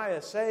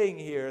Zephaniah saying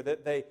here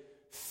that they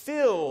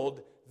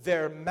filled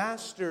their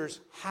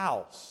master's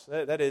house,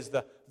 that is,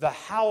 the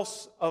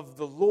house of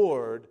the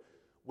Lord,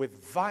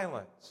 with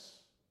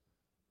violence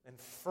and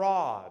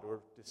fraud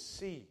or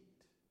deceit.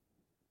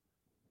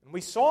 And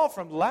we saw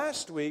from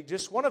last week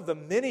just one of the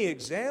many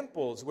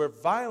examples where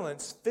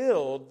violence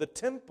filled the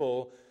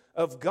temple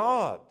of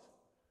God.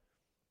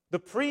 The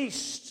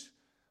priest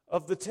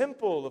of the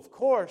temple, of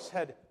course,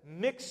 had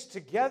mixed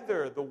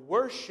together the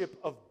worship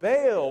of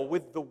Baal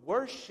with the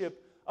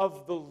worship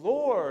of the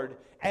Lord.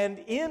 And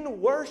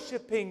in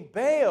worshiping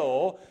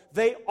Baal,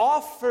 they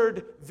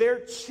offered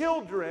their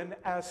children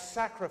as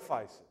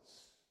sacrifices.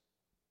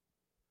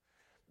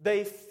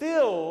 They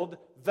filled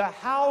the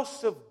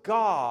house of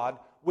God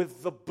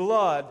with the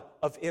blood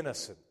of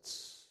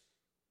innocents.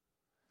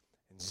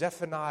 And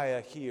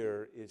Zephaniah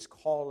here is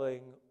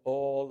calling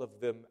all of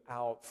them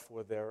out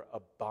for their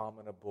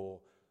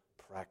abominable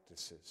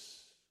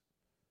practices.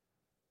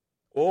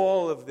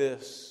 All of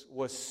this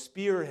was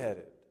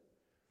spearheaded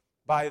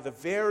by the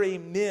very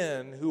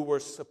men who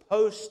were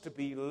supposed to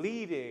be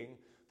leading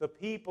the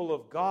people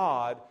of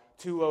God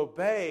to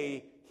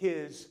obey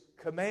His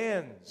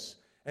commands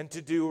and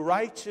to do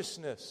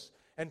righteousness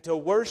and to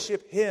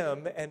worship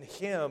Him and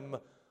Him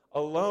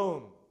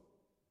alone.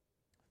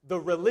 The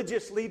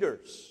religious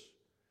leaders,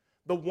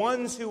 the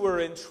ones who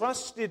were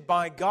entrusted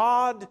by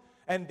God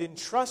and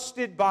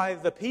entrusted by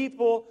the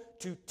people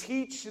to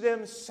teach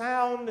them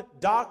sound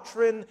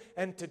doctrine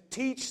and to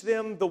teach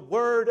them the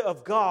Word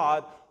of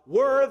God,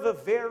 were the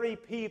very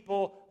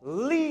people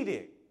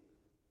leading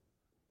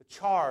the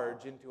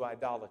charge into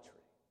idolatry.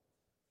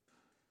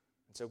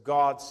 And so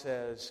God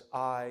says,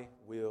 I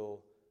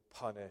will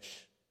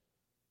punish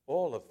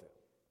all of them.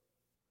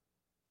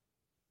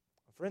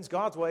 Friends,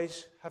 God's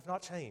ways have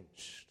not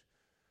changed.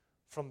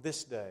 from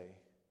this day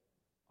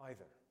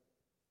either.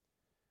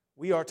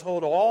 We are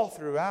told all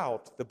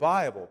throughout the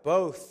Bible,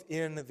 both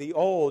in the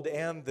Old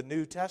and the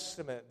New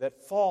Testament,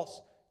 that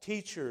false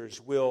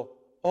teachers will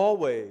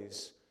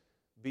always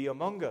be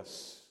among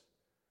us.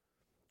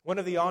 One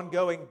of the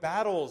ongoing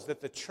battles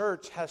that the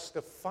church has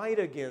to fight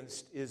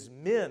against is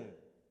men,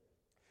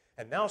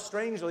 and now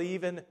strangely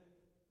even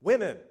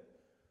women,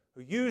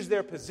 who use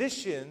their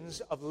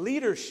positions of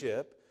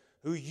leadership,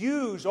 who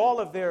use all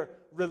of their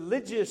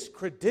religious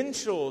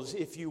credentials,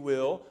 if you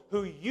will,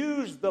 who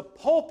use the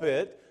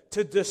pulpit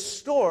to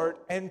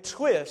distort and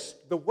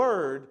twist the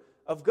Word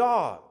of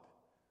God.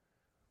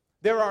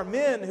 There are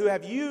men who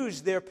have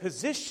used their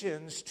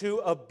positions to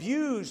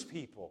abuse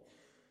people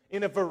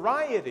in a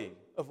variety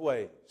of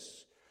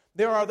ways.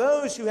 There are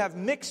those who have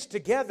mixed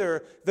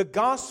together the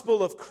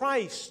gospel of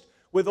Christ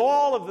with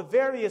all of the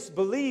various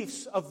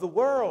beliefs of the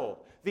world,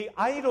 the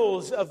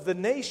idols of the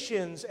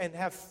nations, and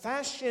have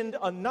fashioned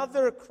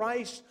another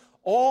Christ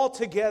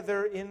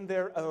altogether in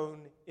their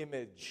own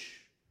image.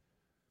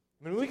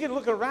 I mean, we can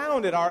look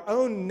around at our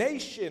own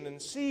nation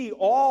and see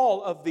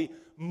all of the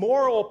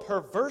moral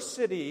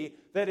perversity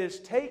that is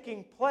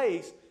taking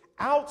place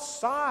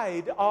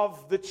outside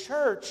of the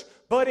church,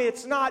 but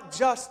it's not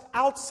just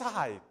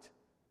outside.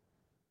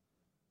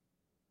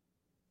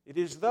 It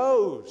is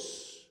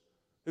those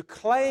who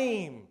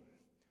claim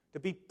to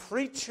be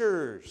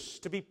preachers,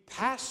 to be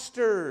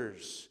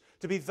pastors,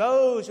 to be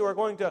those who are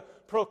going to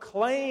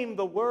proclaim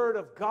the Word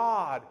of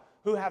God,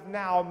 who have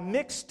now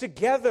mixed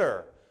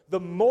together the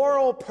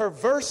moral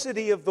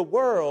perversity of the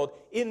world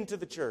into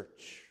the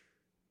church.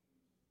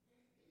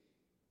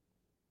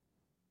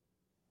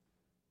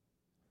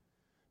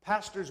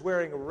 Pastors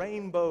wearing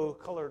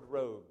rainbow-colored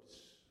robes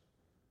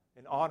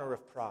in honor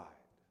of pride.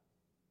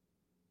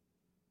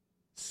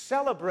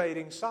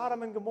 Celebrating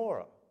Sodom and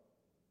Gomorrah.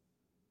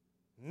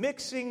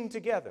 Mixing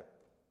together,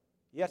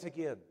 yet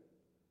again,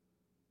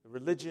 the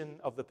religion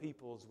of the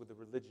peoples with the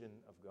religion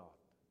of God.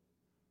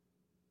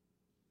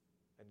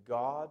 And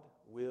God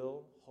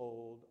will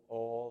hold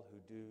all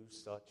who do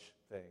such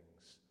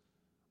things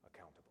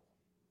accountable.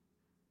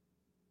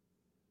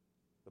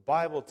 The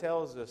Bible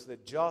tells us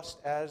that just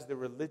as the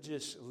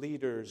religious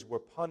leaders were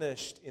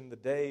punished in the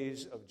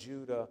days of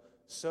Judah,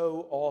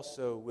 so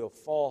also will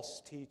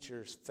false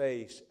teachers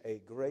face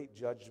a great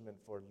judgment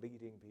for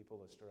leading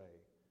people astray.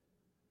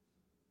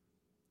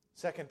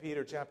 2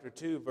 Peter chapter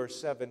 2, verse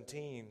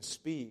 17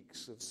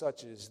 speaks of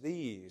such as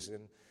these,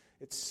 and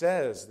it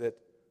says that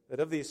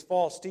of these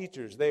false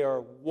teachers, they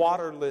are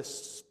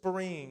waterless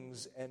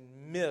springs and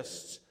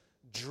mists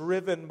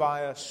driven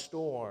by a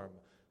storm.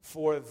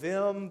 For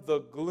them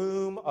the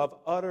gloom of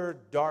utter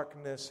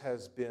darkness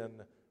has been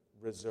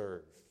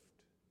reserved.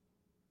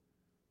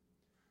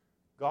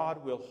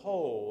 God will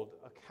hold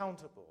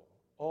accountable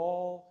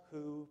all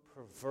who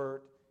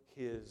pervert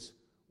His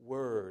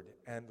word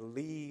and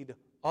lead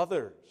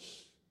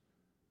others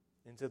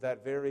into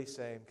that very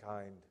same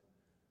kind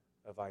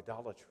of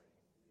idolatry.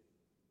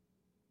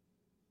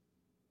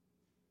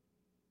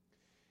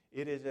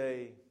 It is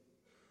a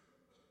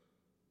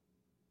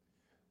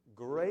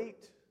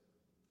great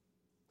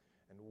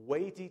and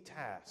weighty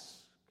task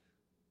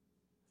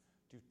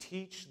to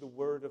teach the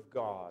Word of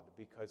God,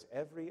 because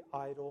every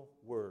idle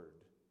word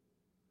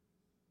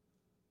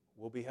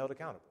will be held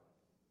accountable.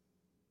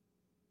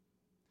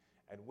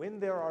 And when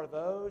there are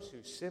those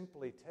who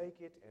simply take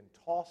it and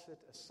toss it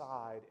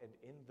aside and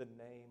in the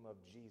name of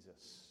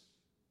Jesus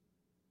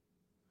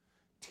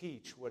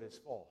teach what is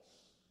false,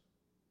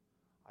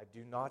 I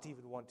do not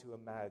even want to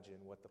imagine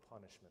what the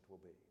punishment will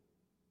be.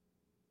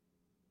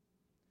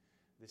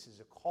 This is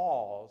a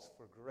cause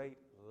for great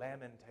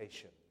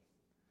lamentation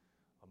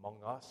among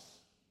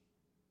us,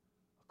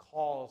 a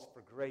cause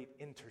for great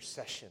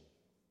intercession,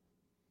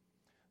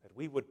 that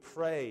we would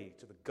pray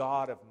to the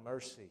God of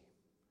mercy,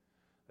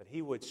 that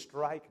He would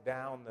strike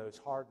down those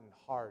hardened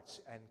hearts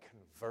and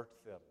convert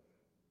them,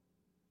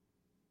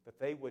 that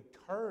they would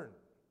turn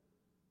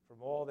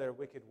from all their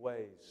wicked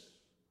ways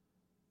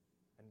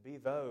and be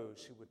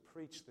those who would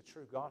preach the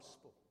true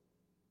gospel.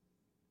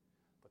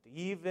 But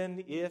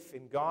even if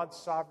in God's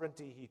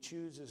sovereignty He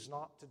chooses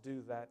not to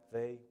do that,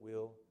 they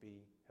will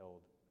be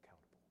held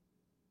accountable.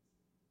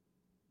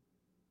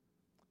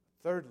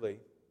 Thirdly,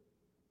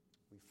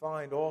 we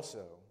find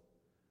also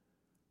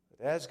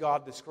that as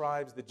God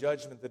describes the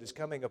judgment that is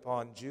coming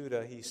upon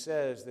Judah, He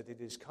says that it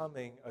is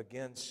coming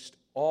against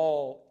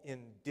all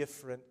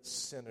indifferent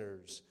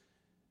sinners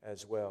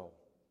as well.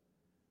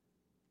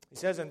 He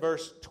says in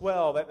verse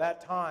 12, "At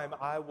that time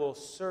I will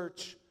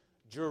search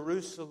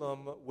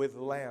Jerusalem with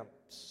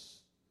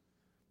lamps,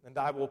 and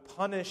I will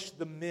punish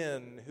the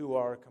men who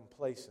are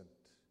complacent."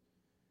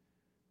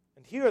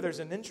 And here there's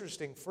an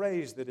interesting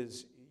phrase that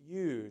is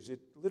used. It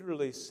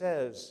literally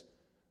says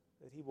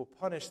that He will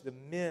punish the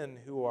men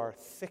who are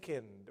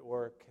thickened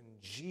or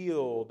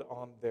congealed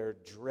on their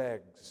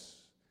dregs.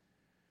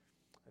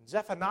 And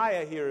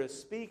Zephaniah here is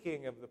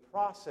speaking of the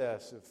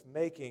process of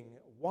making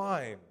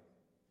wine.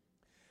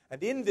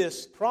 And in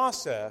this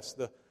process,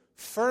 the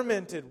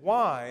fermented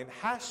wine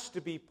has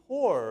to be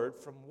poured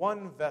from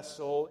one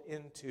vessel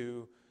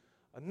into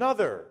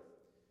another.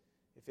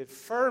 If it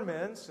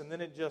ferments and then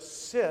it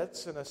just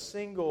sits in a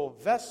single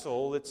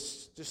vessel,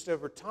 it's just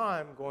over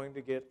time going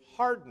to get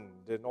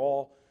hardened and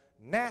all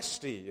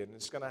nasty, and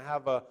it's going to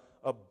have a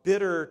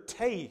bitter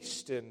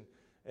taste and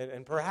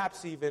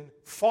perhaps even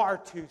far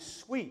too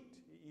sweet.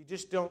 You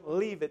just don't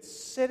leave it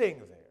sitting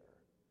there.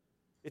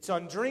 It's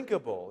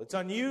undrinkable. It's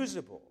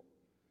unusable.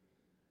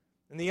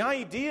 And the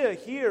idea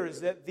here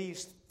is that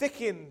these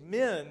thickened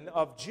men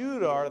of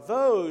Judah are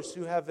those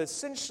who have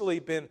essentially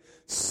been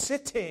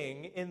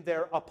sitting in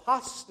their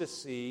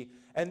apostasy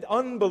and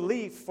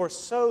unbelief for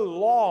so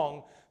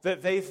long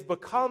that they've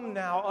become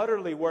now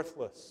utterly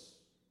worthless.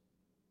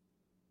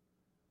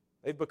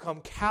 They've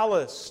become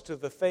callous to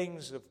the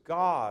things of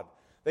God.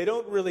 They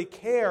don't really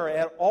care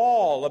at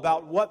all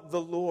about what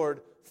the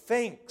Lord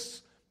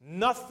thinks.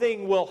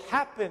 Nothing will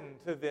happen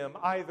to them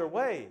either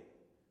way.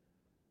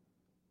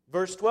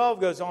 Verse 12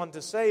 goes on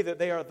to say that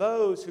they are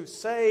those who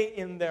say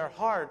in their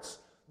hearts,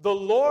 "The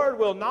Lord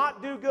will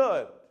not do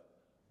good,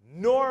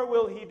 nor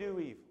will He do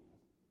evil."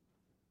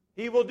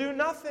 He will do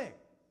nothing.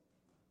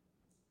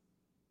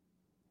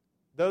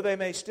 Though they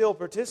may still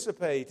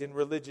participate in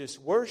religious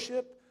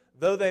worship,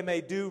 though they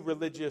may do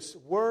religious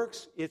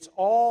works, it's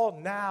all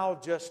now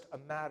just a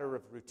matter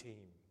of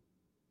routine.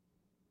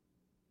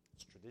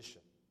 It's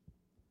tradition.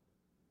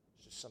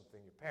 It's just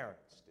something your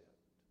parents did.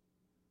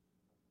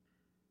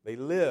 They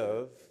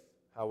live,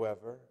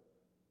 however,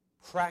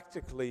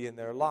 practically in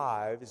their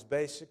lives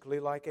basically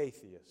like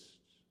atheists,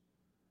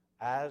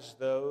 as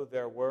though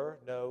there were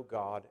no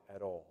God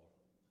at all.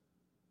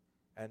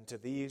 And to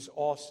these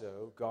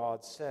also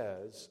God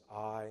says,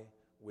 "I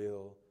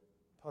will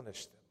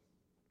punish them."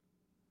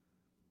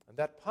 And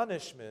that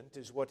punishment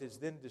is what is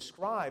then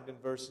described in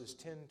verses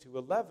 10 to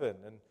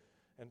 11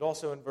 and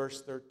also in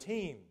verse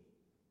 13.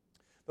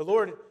 The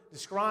Lord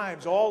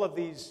describes all of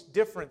these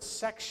different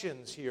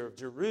sections here of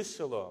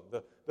Jerusalem,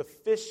 the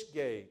fish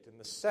gate and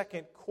the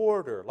second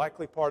quarter,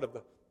 likely part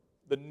of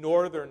the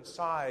northern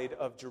side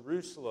of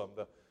Jerusalem,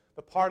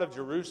 the part of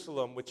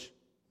Jerusalem which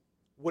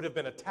would have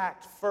been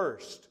attacked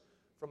first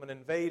from an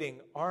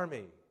invading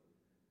army.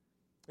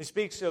 He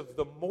speaks of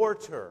the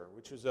mortar,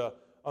 which was a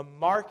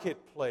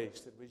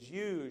marketplace that was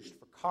used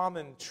for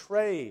common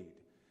trade.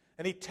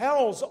 And he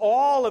tells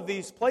all of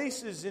these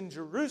places in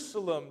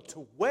Jerusalem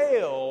to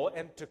wail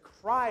and to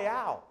cry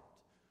out.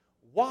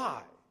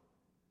 Why?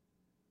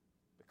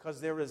 Because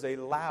there is a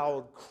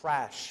loud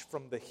crash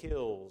from the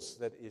hills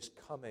that is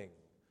coming.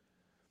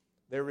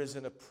 There is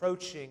an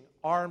approaching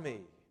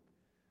army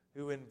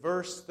who in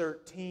verse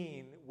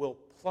 13 will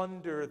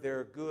plunder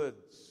their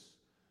goods,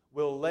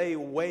 will lay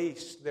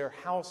waste their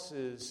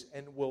houses,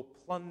 and will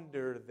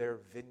plunder their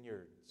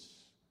vineyards.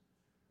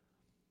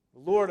 The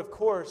Lord, of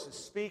course, is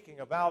speaking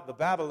about the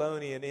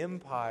Babylonian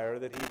Empire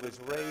that He was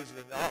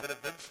raising up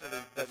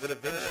that would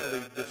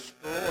eventually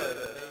destroy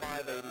in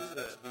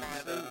 586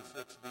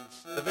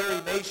 BC. The very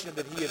nation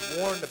that He had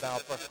warned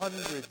about for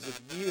hundreds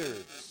of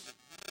years.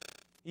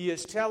 He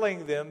is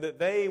telling them that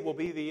they will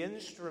be the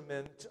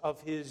instrument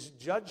of His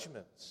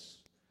judgments.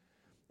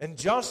 And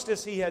just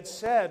as He had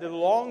said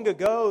long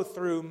ago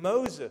through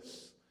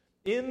Moses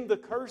in the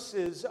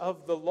curses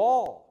of the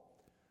law,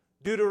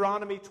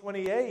 Deuteronomy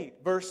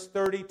 28, verse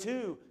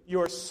 32,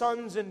 "Your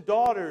sons and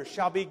daughters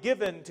shall be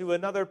given to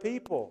another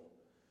people."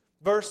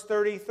 Verse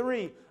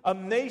 33, "A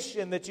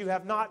nation that you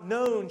have not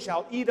known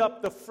shall eat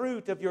up the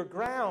fruit of your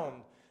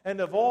ground and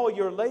of all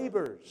your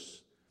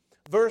labors."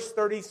 Verse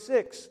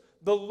 36,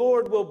 "The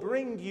Lord will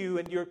bring you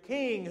and your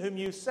king whom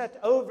you set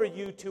over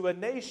you to a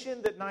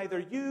nation that neither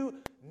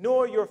you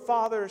nor your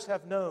fathers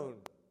have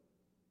known."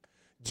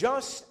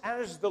 Just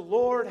as the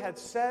Lord had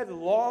said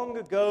long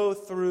ago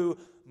through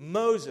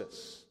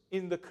Moses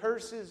in the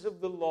curses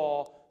of the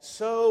law,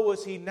 so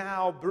was He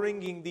now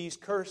bringing these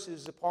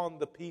curses upon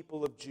the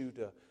people of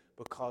Judah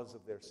because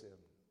of their sin.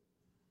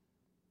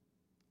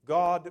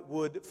 God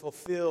would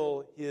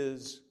fulfill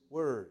His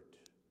word,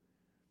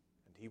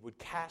 and He would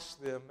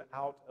cast them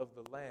out of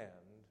the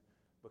land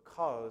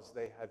because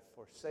they had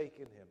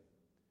forsaken Him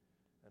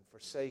and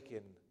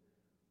forsaken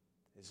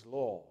His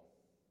law.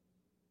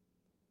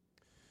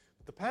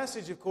 The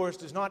passage, of course,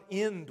 does not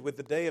end with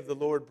the day of the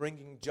Lord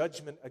bringing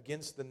judgment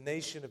against the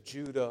nation of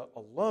Judah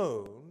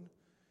alone.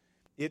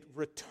 It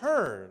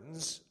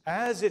returns,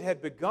 as it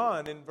had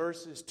begun in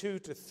verses 2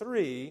 to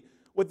 3,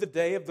 with the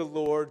day of the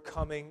Lord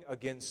coming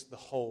against the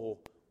whole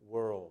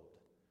world.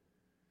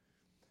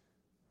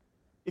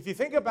 If you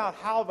think about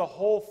how the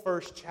whole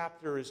first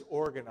chapter is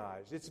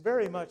organized, it's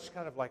very much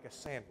kind of like a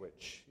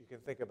sandwich. You can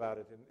think about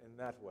it in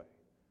that way.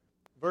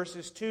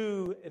 Verses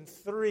 2 and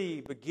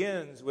 3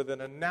 begins with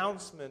an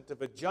announcement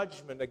of a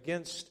judgment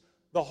against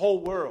the whole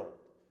world.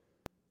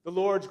 The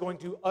Lord's going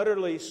to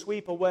utterly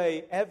sweep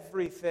away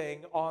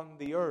everything on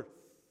the earth.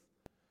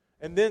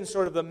 And then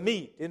sort of the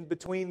meat in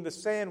between the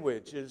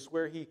sandwich is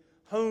where He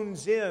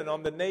hones in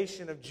on the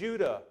nation of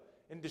Judah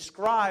and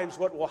describes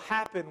what will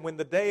happen when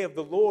the day of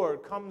the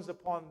Lord comes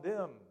upon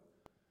them.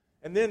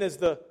 And then as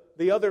the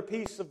the other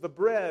piece of the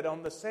bread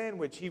on the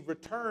sandwich, He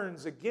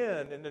returns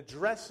again and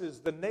addresses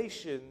the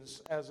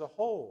nations as a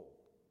whole.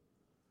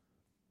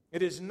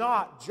 It is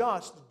not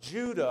just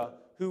Judah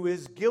who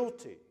is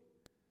guilty,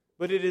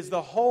 but it is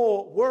the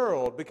whole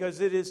world, because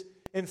it is,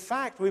 in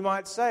fact, we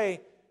might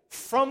say,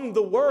 from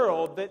the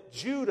world that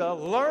Judah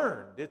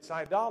learned its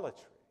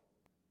idolatry.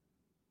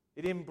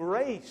 It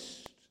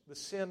embraced the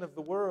sin of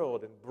the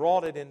world and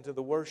brought it into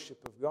the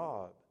worship of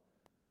God.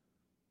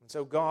 And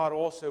so God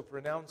also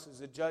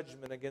pronounces a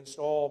judgment against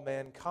all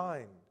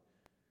mankind.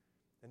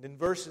 And in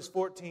verses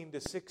 14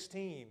 to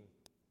 16,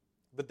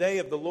 the day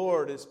of the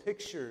Lord is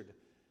pictured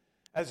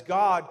as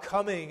God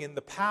coming in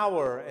the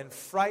power and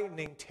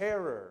frightening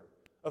terror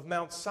of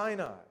Mount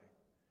Sinai.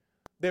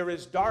 There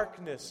is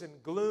darkness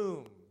and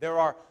gloom. There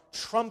are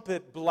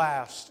trumpet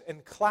blasts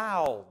and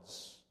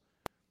clouds.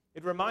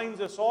 It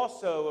reminds us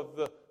also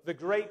of the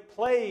great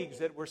plagues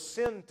that were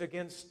sent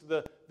against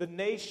the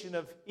nation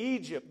of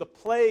Egypt, the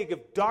plague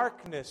of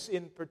darkness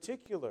in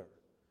particular.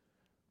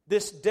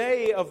 This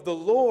day of the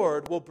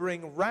Lord will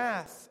bring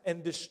wrath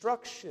and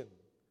destruction.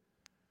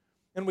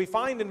 And we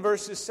find in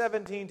verses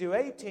 17 to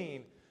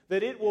 18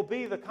 that it will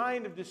be the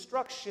kind of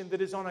destruction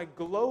that is on a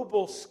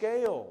global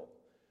scale.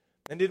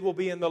 And it will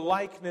be in the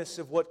likeness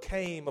of what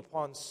came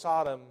upon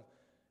Sodom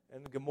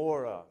and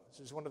Gomorrah. This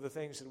is one of the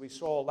things that we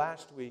saw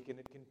last week, and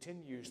it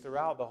continues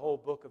throughout the whole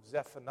book of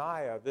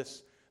Zephaniah.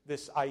 This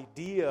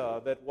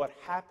idea that what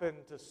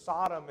happened to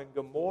Sodom and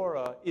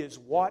Gomorrah is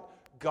what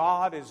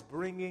God is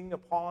bringing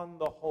upon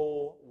the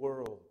whole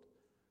world.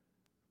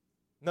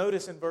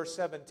 Notice in verse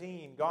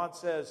 17, God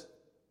says,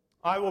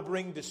 I will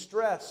bring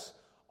distress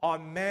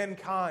on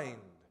mankind,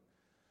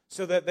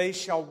 so that they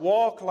shall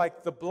walk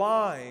like the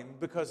blind,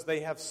 because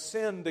they have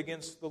sinned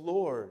against the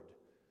Lord.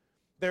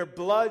 Their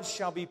blood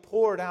shall be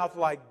poured out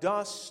like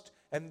dust,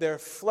 and their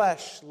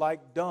flesh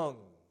like dung.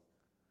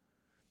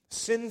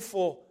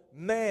 Sinful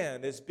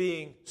man is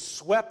being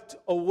swept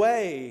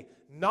away,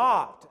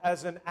 not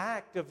as an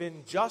act of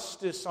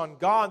injustice on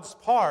God's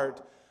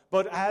part,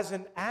 but as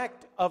an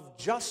act of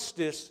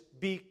justice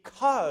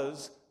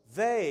because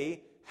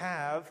they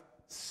have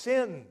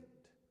sinned.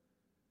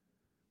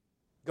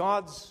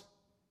 God's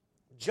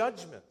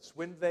judgments,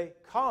 when they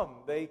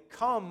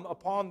come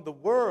upon the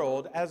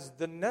world as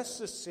the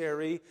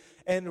necessary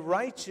and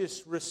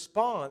righteous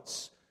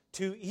response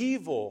to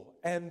evil.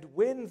 And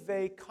when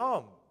they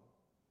come,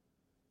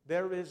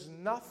 there is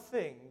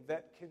nothing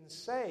that can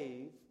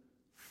save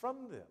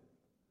from them.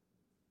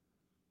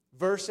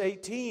 Verse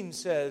 18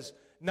 says,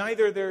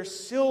 neither their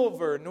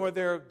silver nor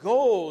their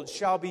gold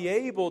shall be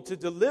able to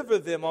deliver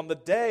them on the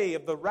day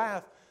of the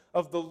wrath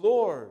of the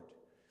Lord.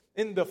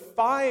 In the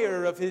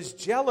fire of His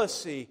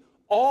jealousy,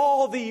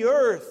 all the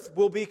earth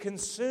will be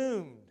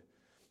consumed.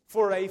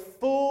 For a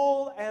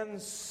full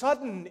and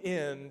sudden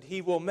end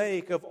He will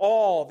make of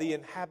all the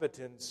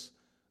inhabitants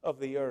of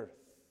the earth.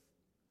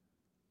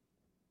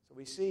 So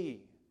we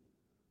see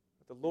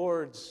that the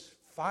Lord's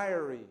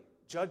fiery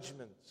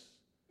judgments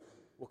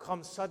will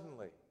come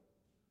suddenly.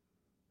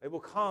 They will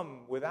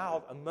come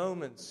without a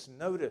moment's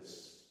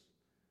notice.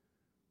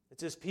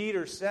 It's as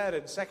Peter said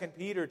in 2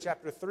 Peter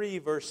chapter 3,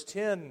 verse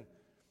 10.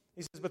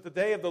 He says, but the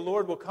day of the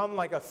Lord will come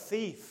like a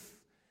thief,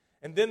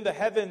 and then the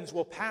heavens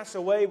will pass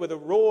away with a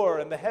roar,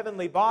 and the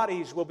heavenly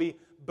bodies will be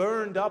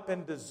burned up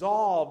and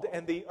dissolved,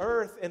 and the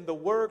earth and the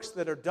works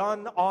that are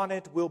done on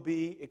it will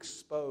be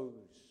exposed.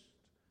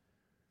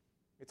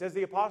 It's as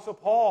the Apostle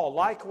Paul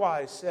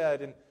likewise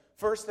said in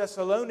 1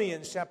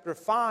 Thessalonians chapter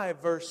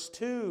 5, verse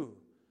 2.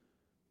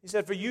 He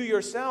said, for you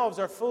yourselves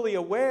are fully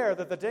aware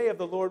that the day of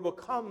the Lord will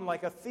come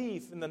like a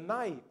thief in the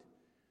night.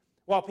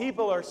 While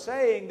people are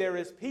saying there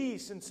is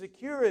peace and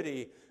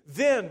security,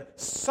 then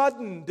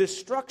sudden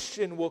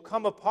destruction will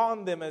come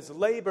upon them as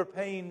labor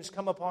pains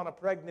come upon a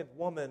pregnant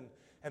woman,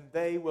 and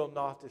they will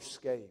not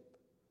escape.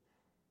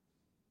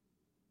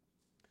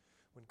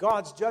 When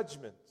God's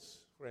judgments,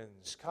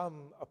 friends,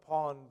 come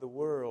upon the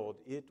world,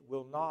 it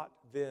will not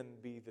then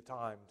be the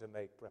time to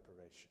make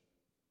preparation.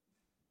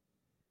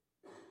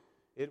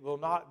 It will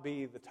not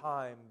be the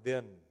time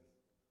then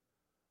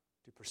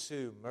to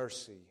pursue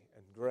mercy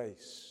and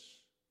grace.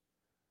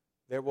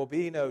 There will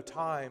be no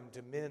time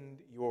to mend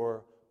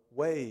your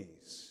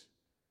ways.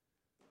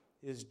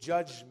 His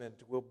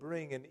judgment will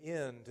bring an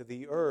end to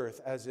the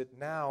earth as it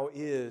now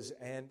is,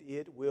 and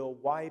it will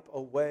wipe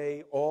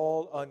away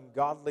all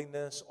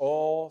ungodliness,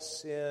 all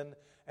sin,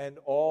 and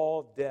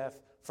all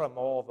death from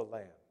all the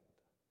land.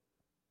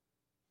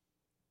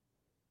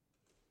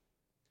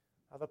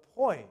 Now the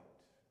point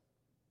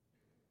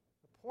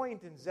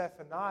in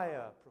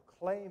Zephaniah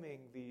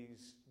proclaiming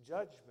these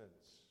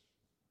judgments,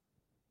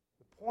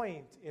 the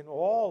point in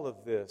all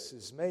of this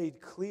is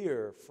made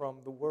clear from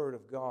the Word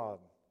of God.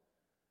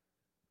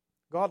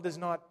 God does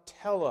not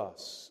tell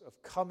us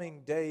of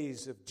coming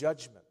days of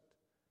judgment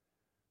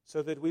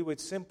so that we would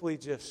simply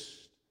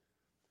just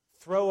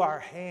throw our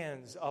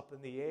hands up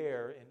in the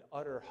air in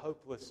utter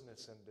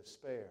hopelessness and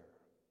despair.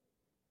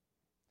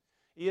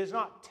 He is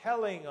not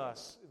telling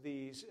us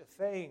these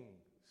things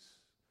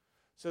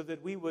so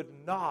that we would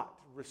not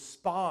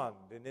respond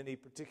in any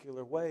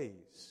particular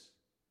ways.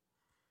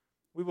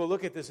 We will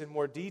look at this in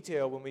more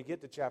detail when we get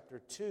to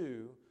chapter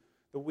 2,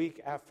 the week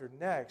after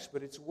next,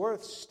 but it's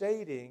worth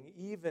stating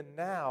even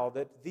now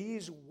that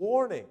these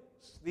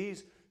warnings,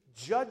 these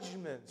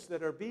judgments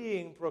that are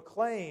being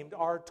proclaimed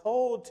are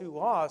told to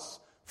us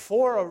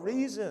for a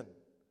reason.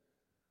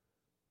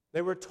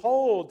 They were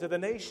told to the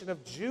nation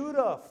of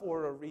Judah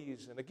for a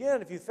reason.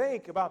 Again, if you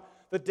think about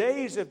the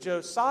days of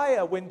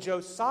Josiah, when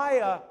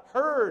Josiah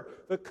heard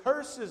the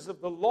curses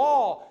of the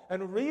law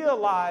and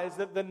realized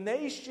that the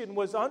nation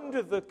was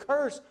under the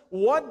curse,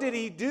 what did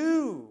he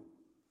do?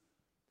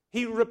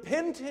 He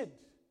repented.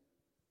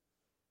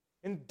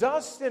 In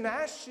dust and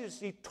ashes,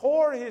 he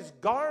tore his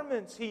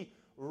garments. He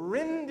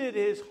rended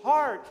his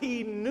heart.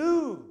 He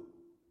knew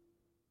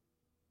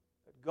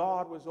that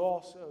God was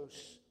also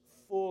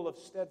full of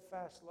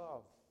steadfast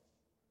love,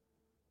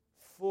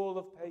 full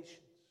of patience.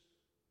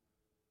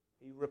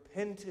 He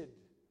repented,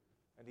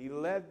 and he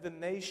led the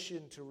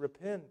nation to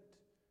repent.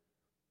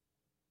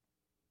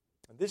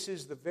 And this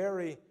is the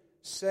very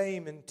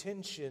same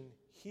intention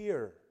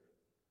here.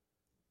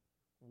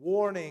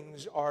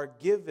 Warnings are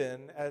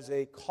given as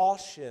a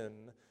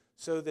caution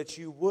so that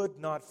you would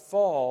not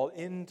fall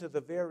into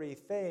the very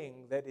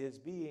thing that is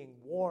being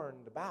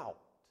warned about.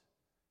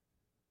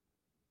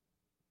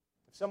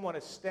 If someone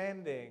is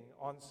standing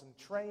on some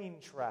train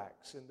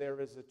tracks and there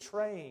is a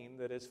train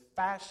that is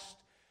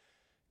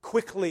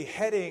quickly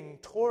heading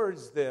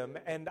towards them,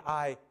 and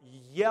I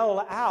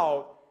yell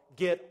out,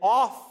 "Get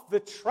off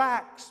the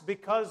tracks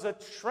because a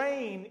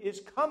train is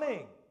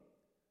coming."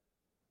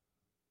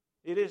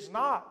 It is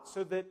not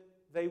so that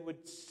they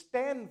would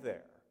stand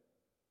there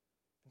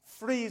and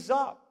freeze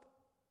up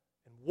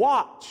and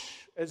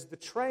watch as the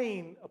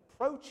train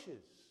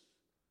approaches.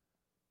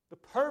 The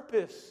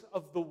purpose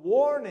of the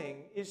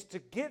warning is to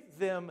get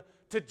them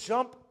to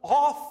jump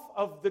off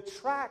of the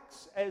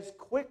tracks as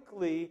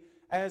quickly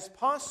as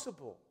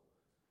possible.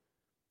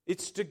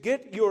 It's to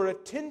get your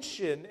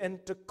attention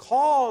and to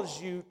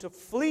cause you to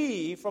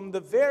flee from the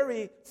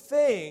very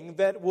thing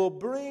that will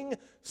bring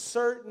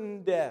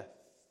certain death.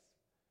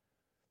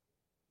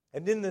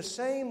 And in the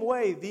same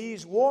way,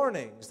 these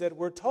warnings that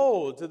were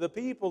told to the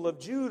people of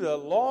Judah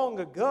long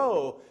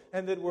ago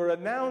and that were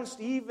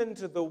announced even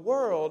to the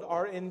world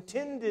are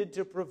intended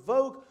to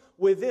provoke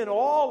within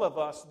all of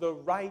us the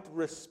right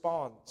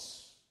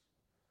response.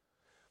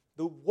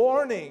 The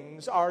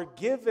warnings are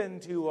given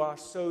to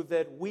us so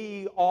that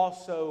we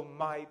also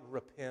might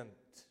repent.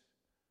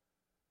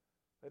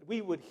 That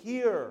we would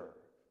hear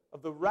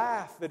of the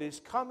wrath that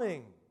is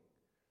coming.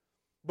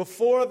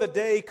 Before the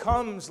day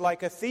comes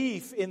like a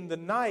thief in the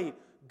night,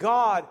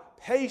 God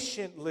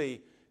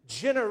patiently,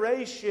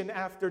 generation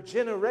after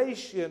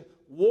generation,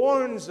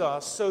 warns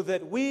us so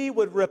that we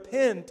would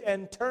repent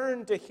and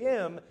turn to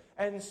Him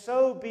and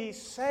so be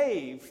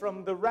saved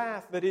from the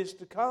wrath that is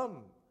to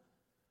come.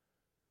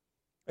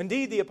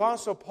 Indeed, the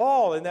Apostle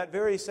Paul, in that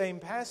very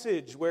same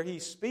passage where he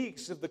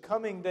speaks of the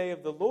coming day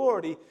of the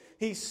Lord,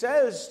 he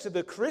says to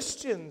the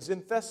Christians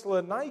in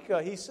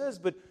Thessalonica, he says,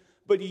 But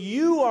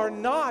you are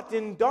not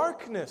in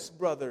darkness,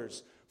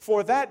 brothers,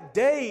 for that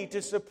day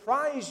to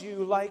surprise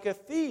you like a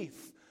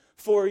thief.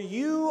 For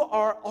you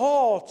are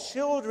all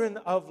children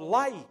of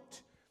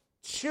light,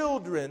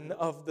 children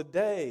of the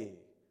day.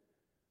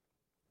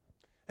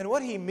 And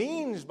what he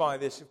means by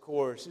this, of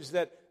course, is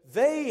that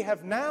they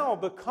have now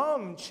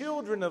become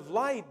children of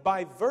light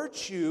by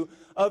virtue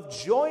of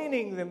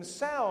joining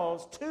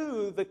themselves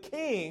to the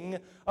King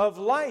of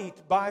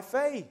light by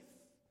faith.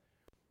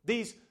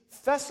 These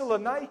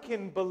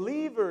Thessalonican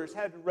believers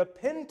had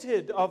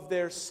repented of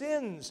their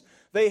sins.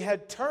 They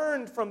had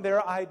turned from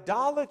their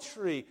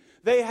idolatry.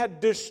 They had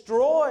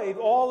destroyed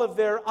all of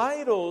their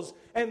idols,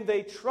 and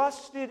they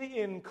trusted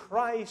in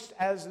Christ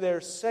as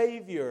their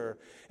Savior.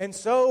 And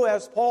so,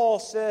 as Paul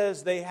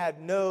says, they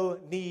had no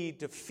need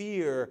to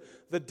fear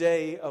the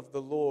day of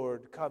the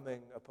Lord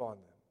coming upon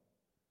them.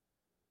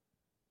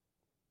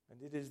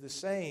 And it is the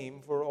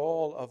same for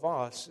all of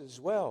us as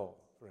well,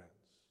 friends.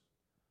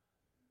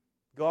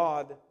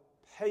 God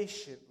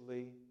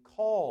patiently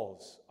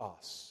calls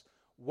us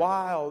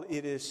while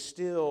it is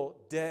still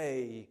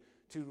day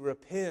to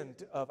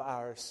repent of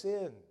our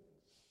sins.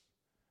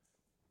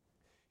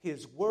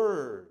 His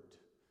Word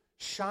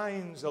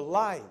shines a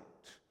light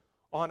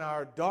on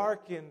our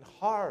darkened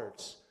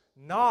hearts,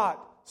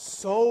 not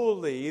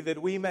solely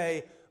that we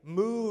may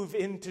move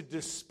into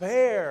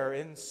despair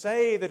and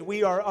say that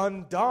we are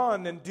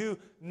undone and do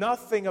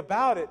nothing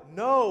about it.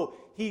 No,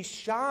 He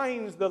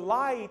shines the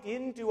light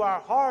into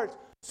our hearts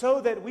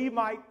so that we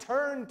might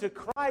turn to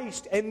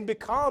Christ and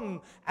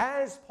become,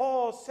 as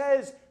Paul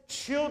says,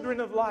 children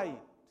of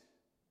light.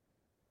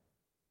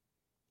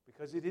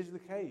 Because it is the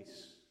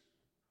case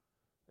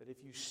that if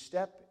you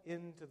step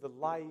into the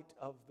light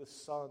of the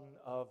Son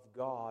of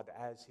God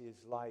as His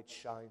light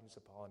shines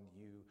upon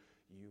you,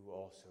 you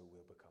also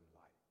will become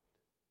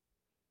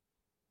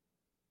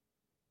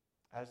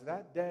light. As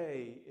that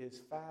day is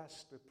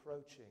fast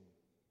approaching,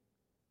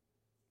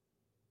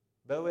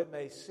 Though it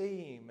may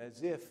seem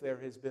as if there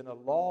has been a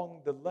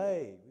long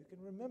delay, you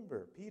can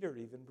remember, Peter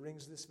even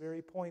brings this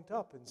very point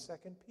up in 2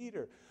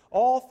 Peter.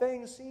 All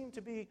things seem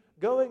to be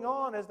going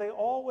on as they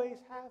always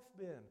have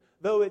been.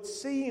 Though it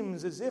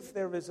seems as if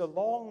there is a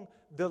long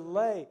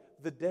delay,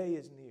 the day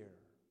is near.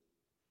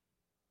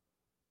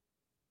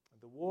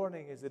 The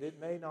warning is that it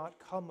may not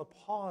come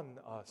upon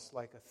us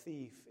like a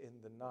thief in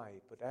the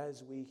night, but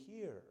as we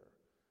hear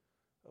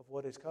of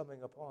what is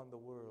coming upon the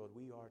world,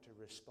 we are to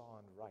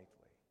respond rightly.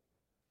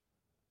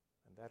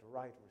 And that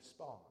right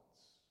response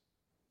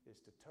is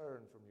to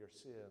turn from your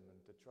sin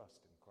and to trust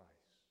in Christ.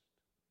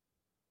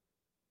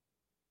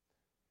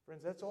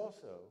 Friends, that's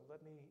also,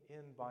 let me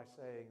end by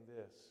saying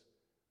this,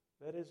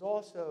 that is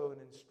also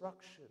an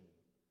instruction,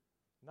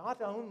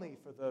 not only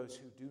for those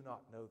who do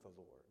not know the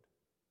Lord,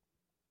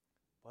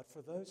 but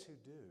for those who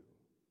do.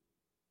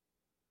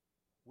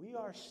 We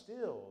are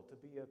still to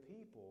be a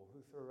people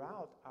who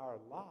throughout our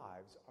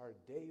lives are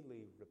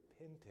daily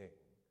repenting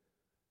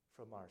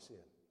from our sins.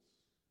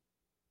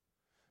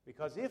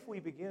 Because if we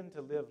begin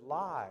to live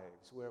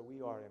lives where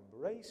we are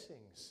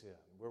embracing sin,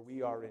 where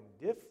we are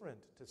indifferent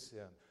to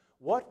sin,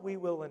 what we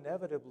will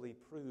inevitably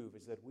prove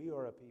is that we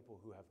are a people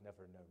who have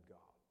never known God.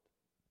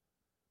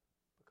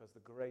 Because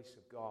the grace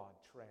of God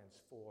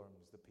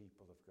transforms the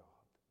people of God.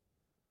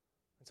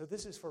 And so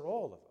this is for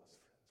all of us,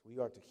 friends. We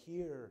are to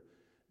hear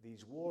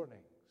these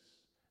warnings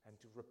and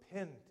to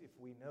repent if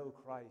we know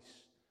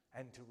Christ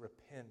and to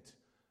repent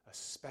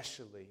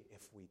especially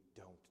if we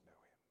don't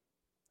know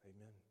Him.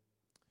 Amen.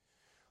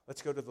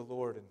 Let's go to the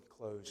Lord and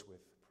close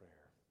with prayer.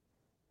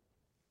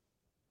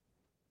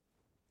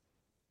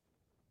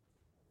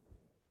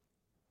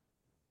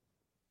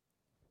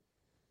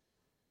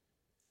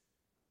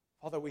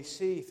 Father, we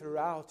see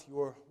throughout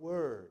your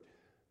word,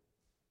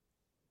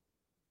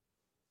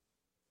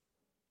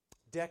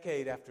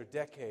 decade after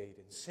decade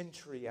and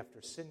century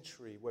after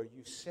century, where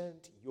you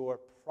sent your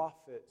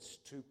prophets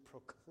to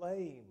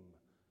proclaim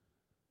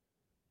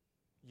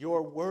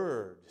your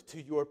word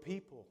to your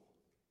people.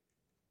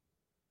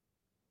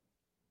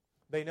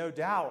 They no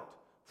doubt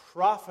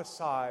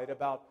prophesied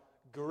about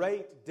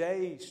great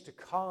days to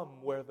come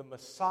where the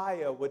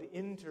Messiah would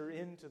enter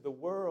into the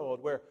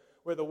world, where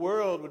the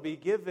world would be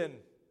given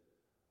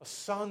a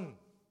son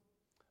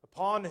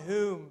upon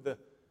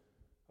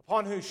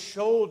whose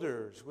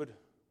shoulders would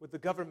the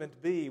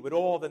government be, would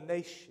all the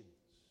nations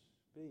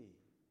be.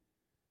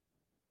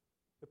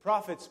 The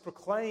prophets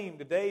proclaimed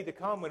a day to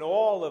come when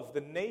all of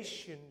the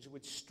nations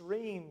would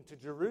stream to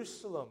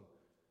Jerusalem,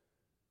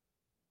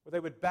 where they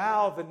would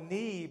bow the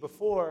knee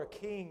before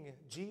King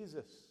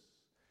Jesus.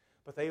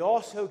 But they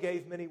also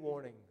gave many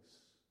warnings.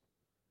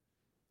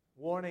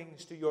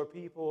 Warnings to your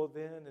people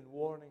then and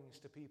warnings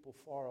to people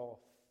far off.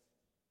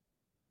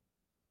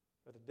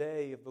 That a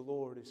day of the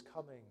Lord is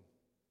coming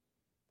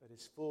that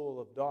is full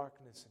of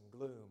darkness and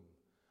gloom.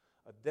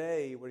 A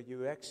day where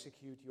you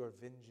execute your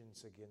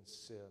vengeance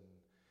against sin.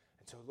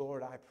 And so,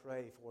 Lord, I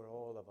pray for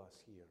all of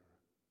us here,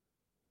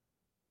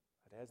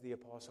 that as the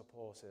Apostle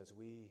Paul says,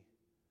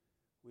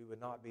 we would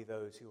not be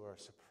those who are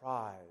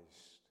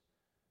surprised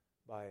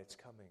by its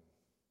coming.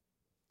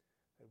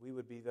 That we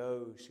would be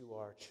those who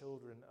are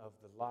children of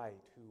the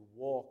light, who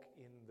walk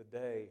in the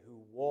day, who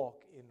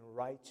walk in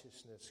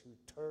righteousness, who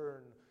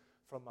turn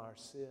from our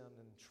sin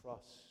and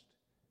trust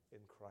in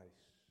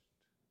Christ.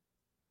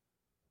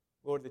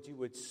 Lord, that you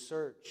would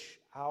search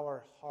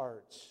our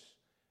hearts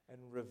and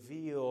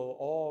reveal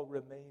all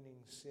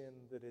remaining sin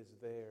that is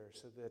there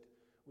so that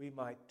we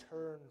might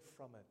turn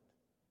from it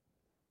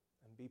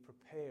and be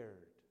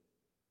prepared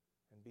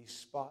and be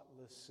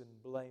spotless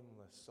and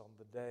blameless on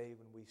the day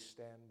when we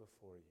stand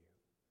before you.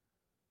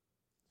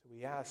 So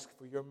we ask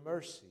for your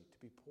mercy to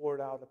be poured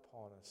out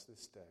upon us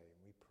this day,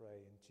 and we pray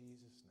in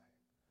Jesus' name.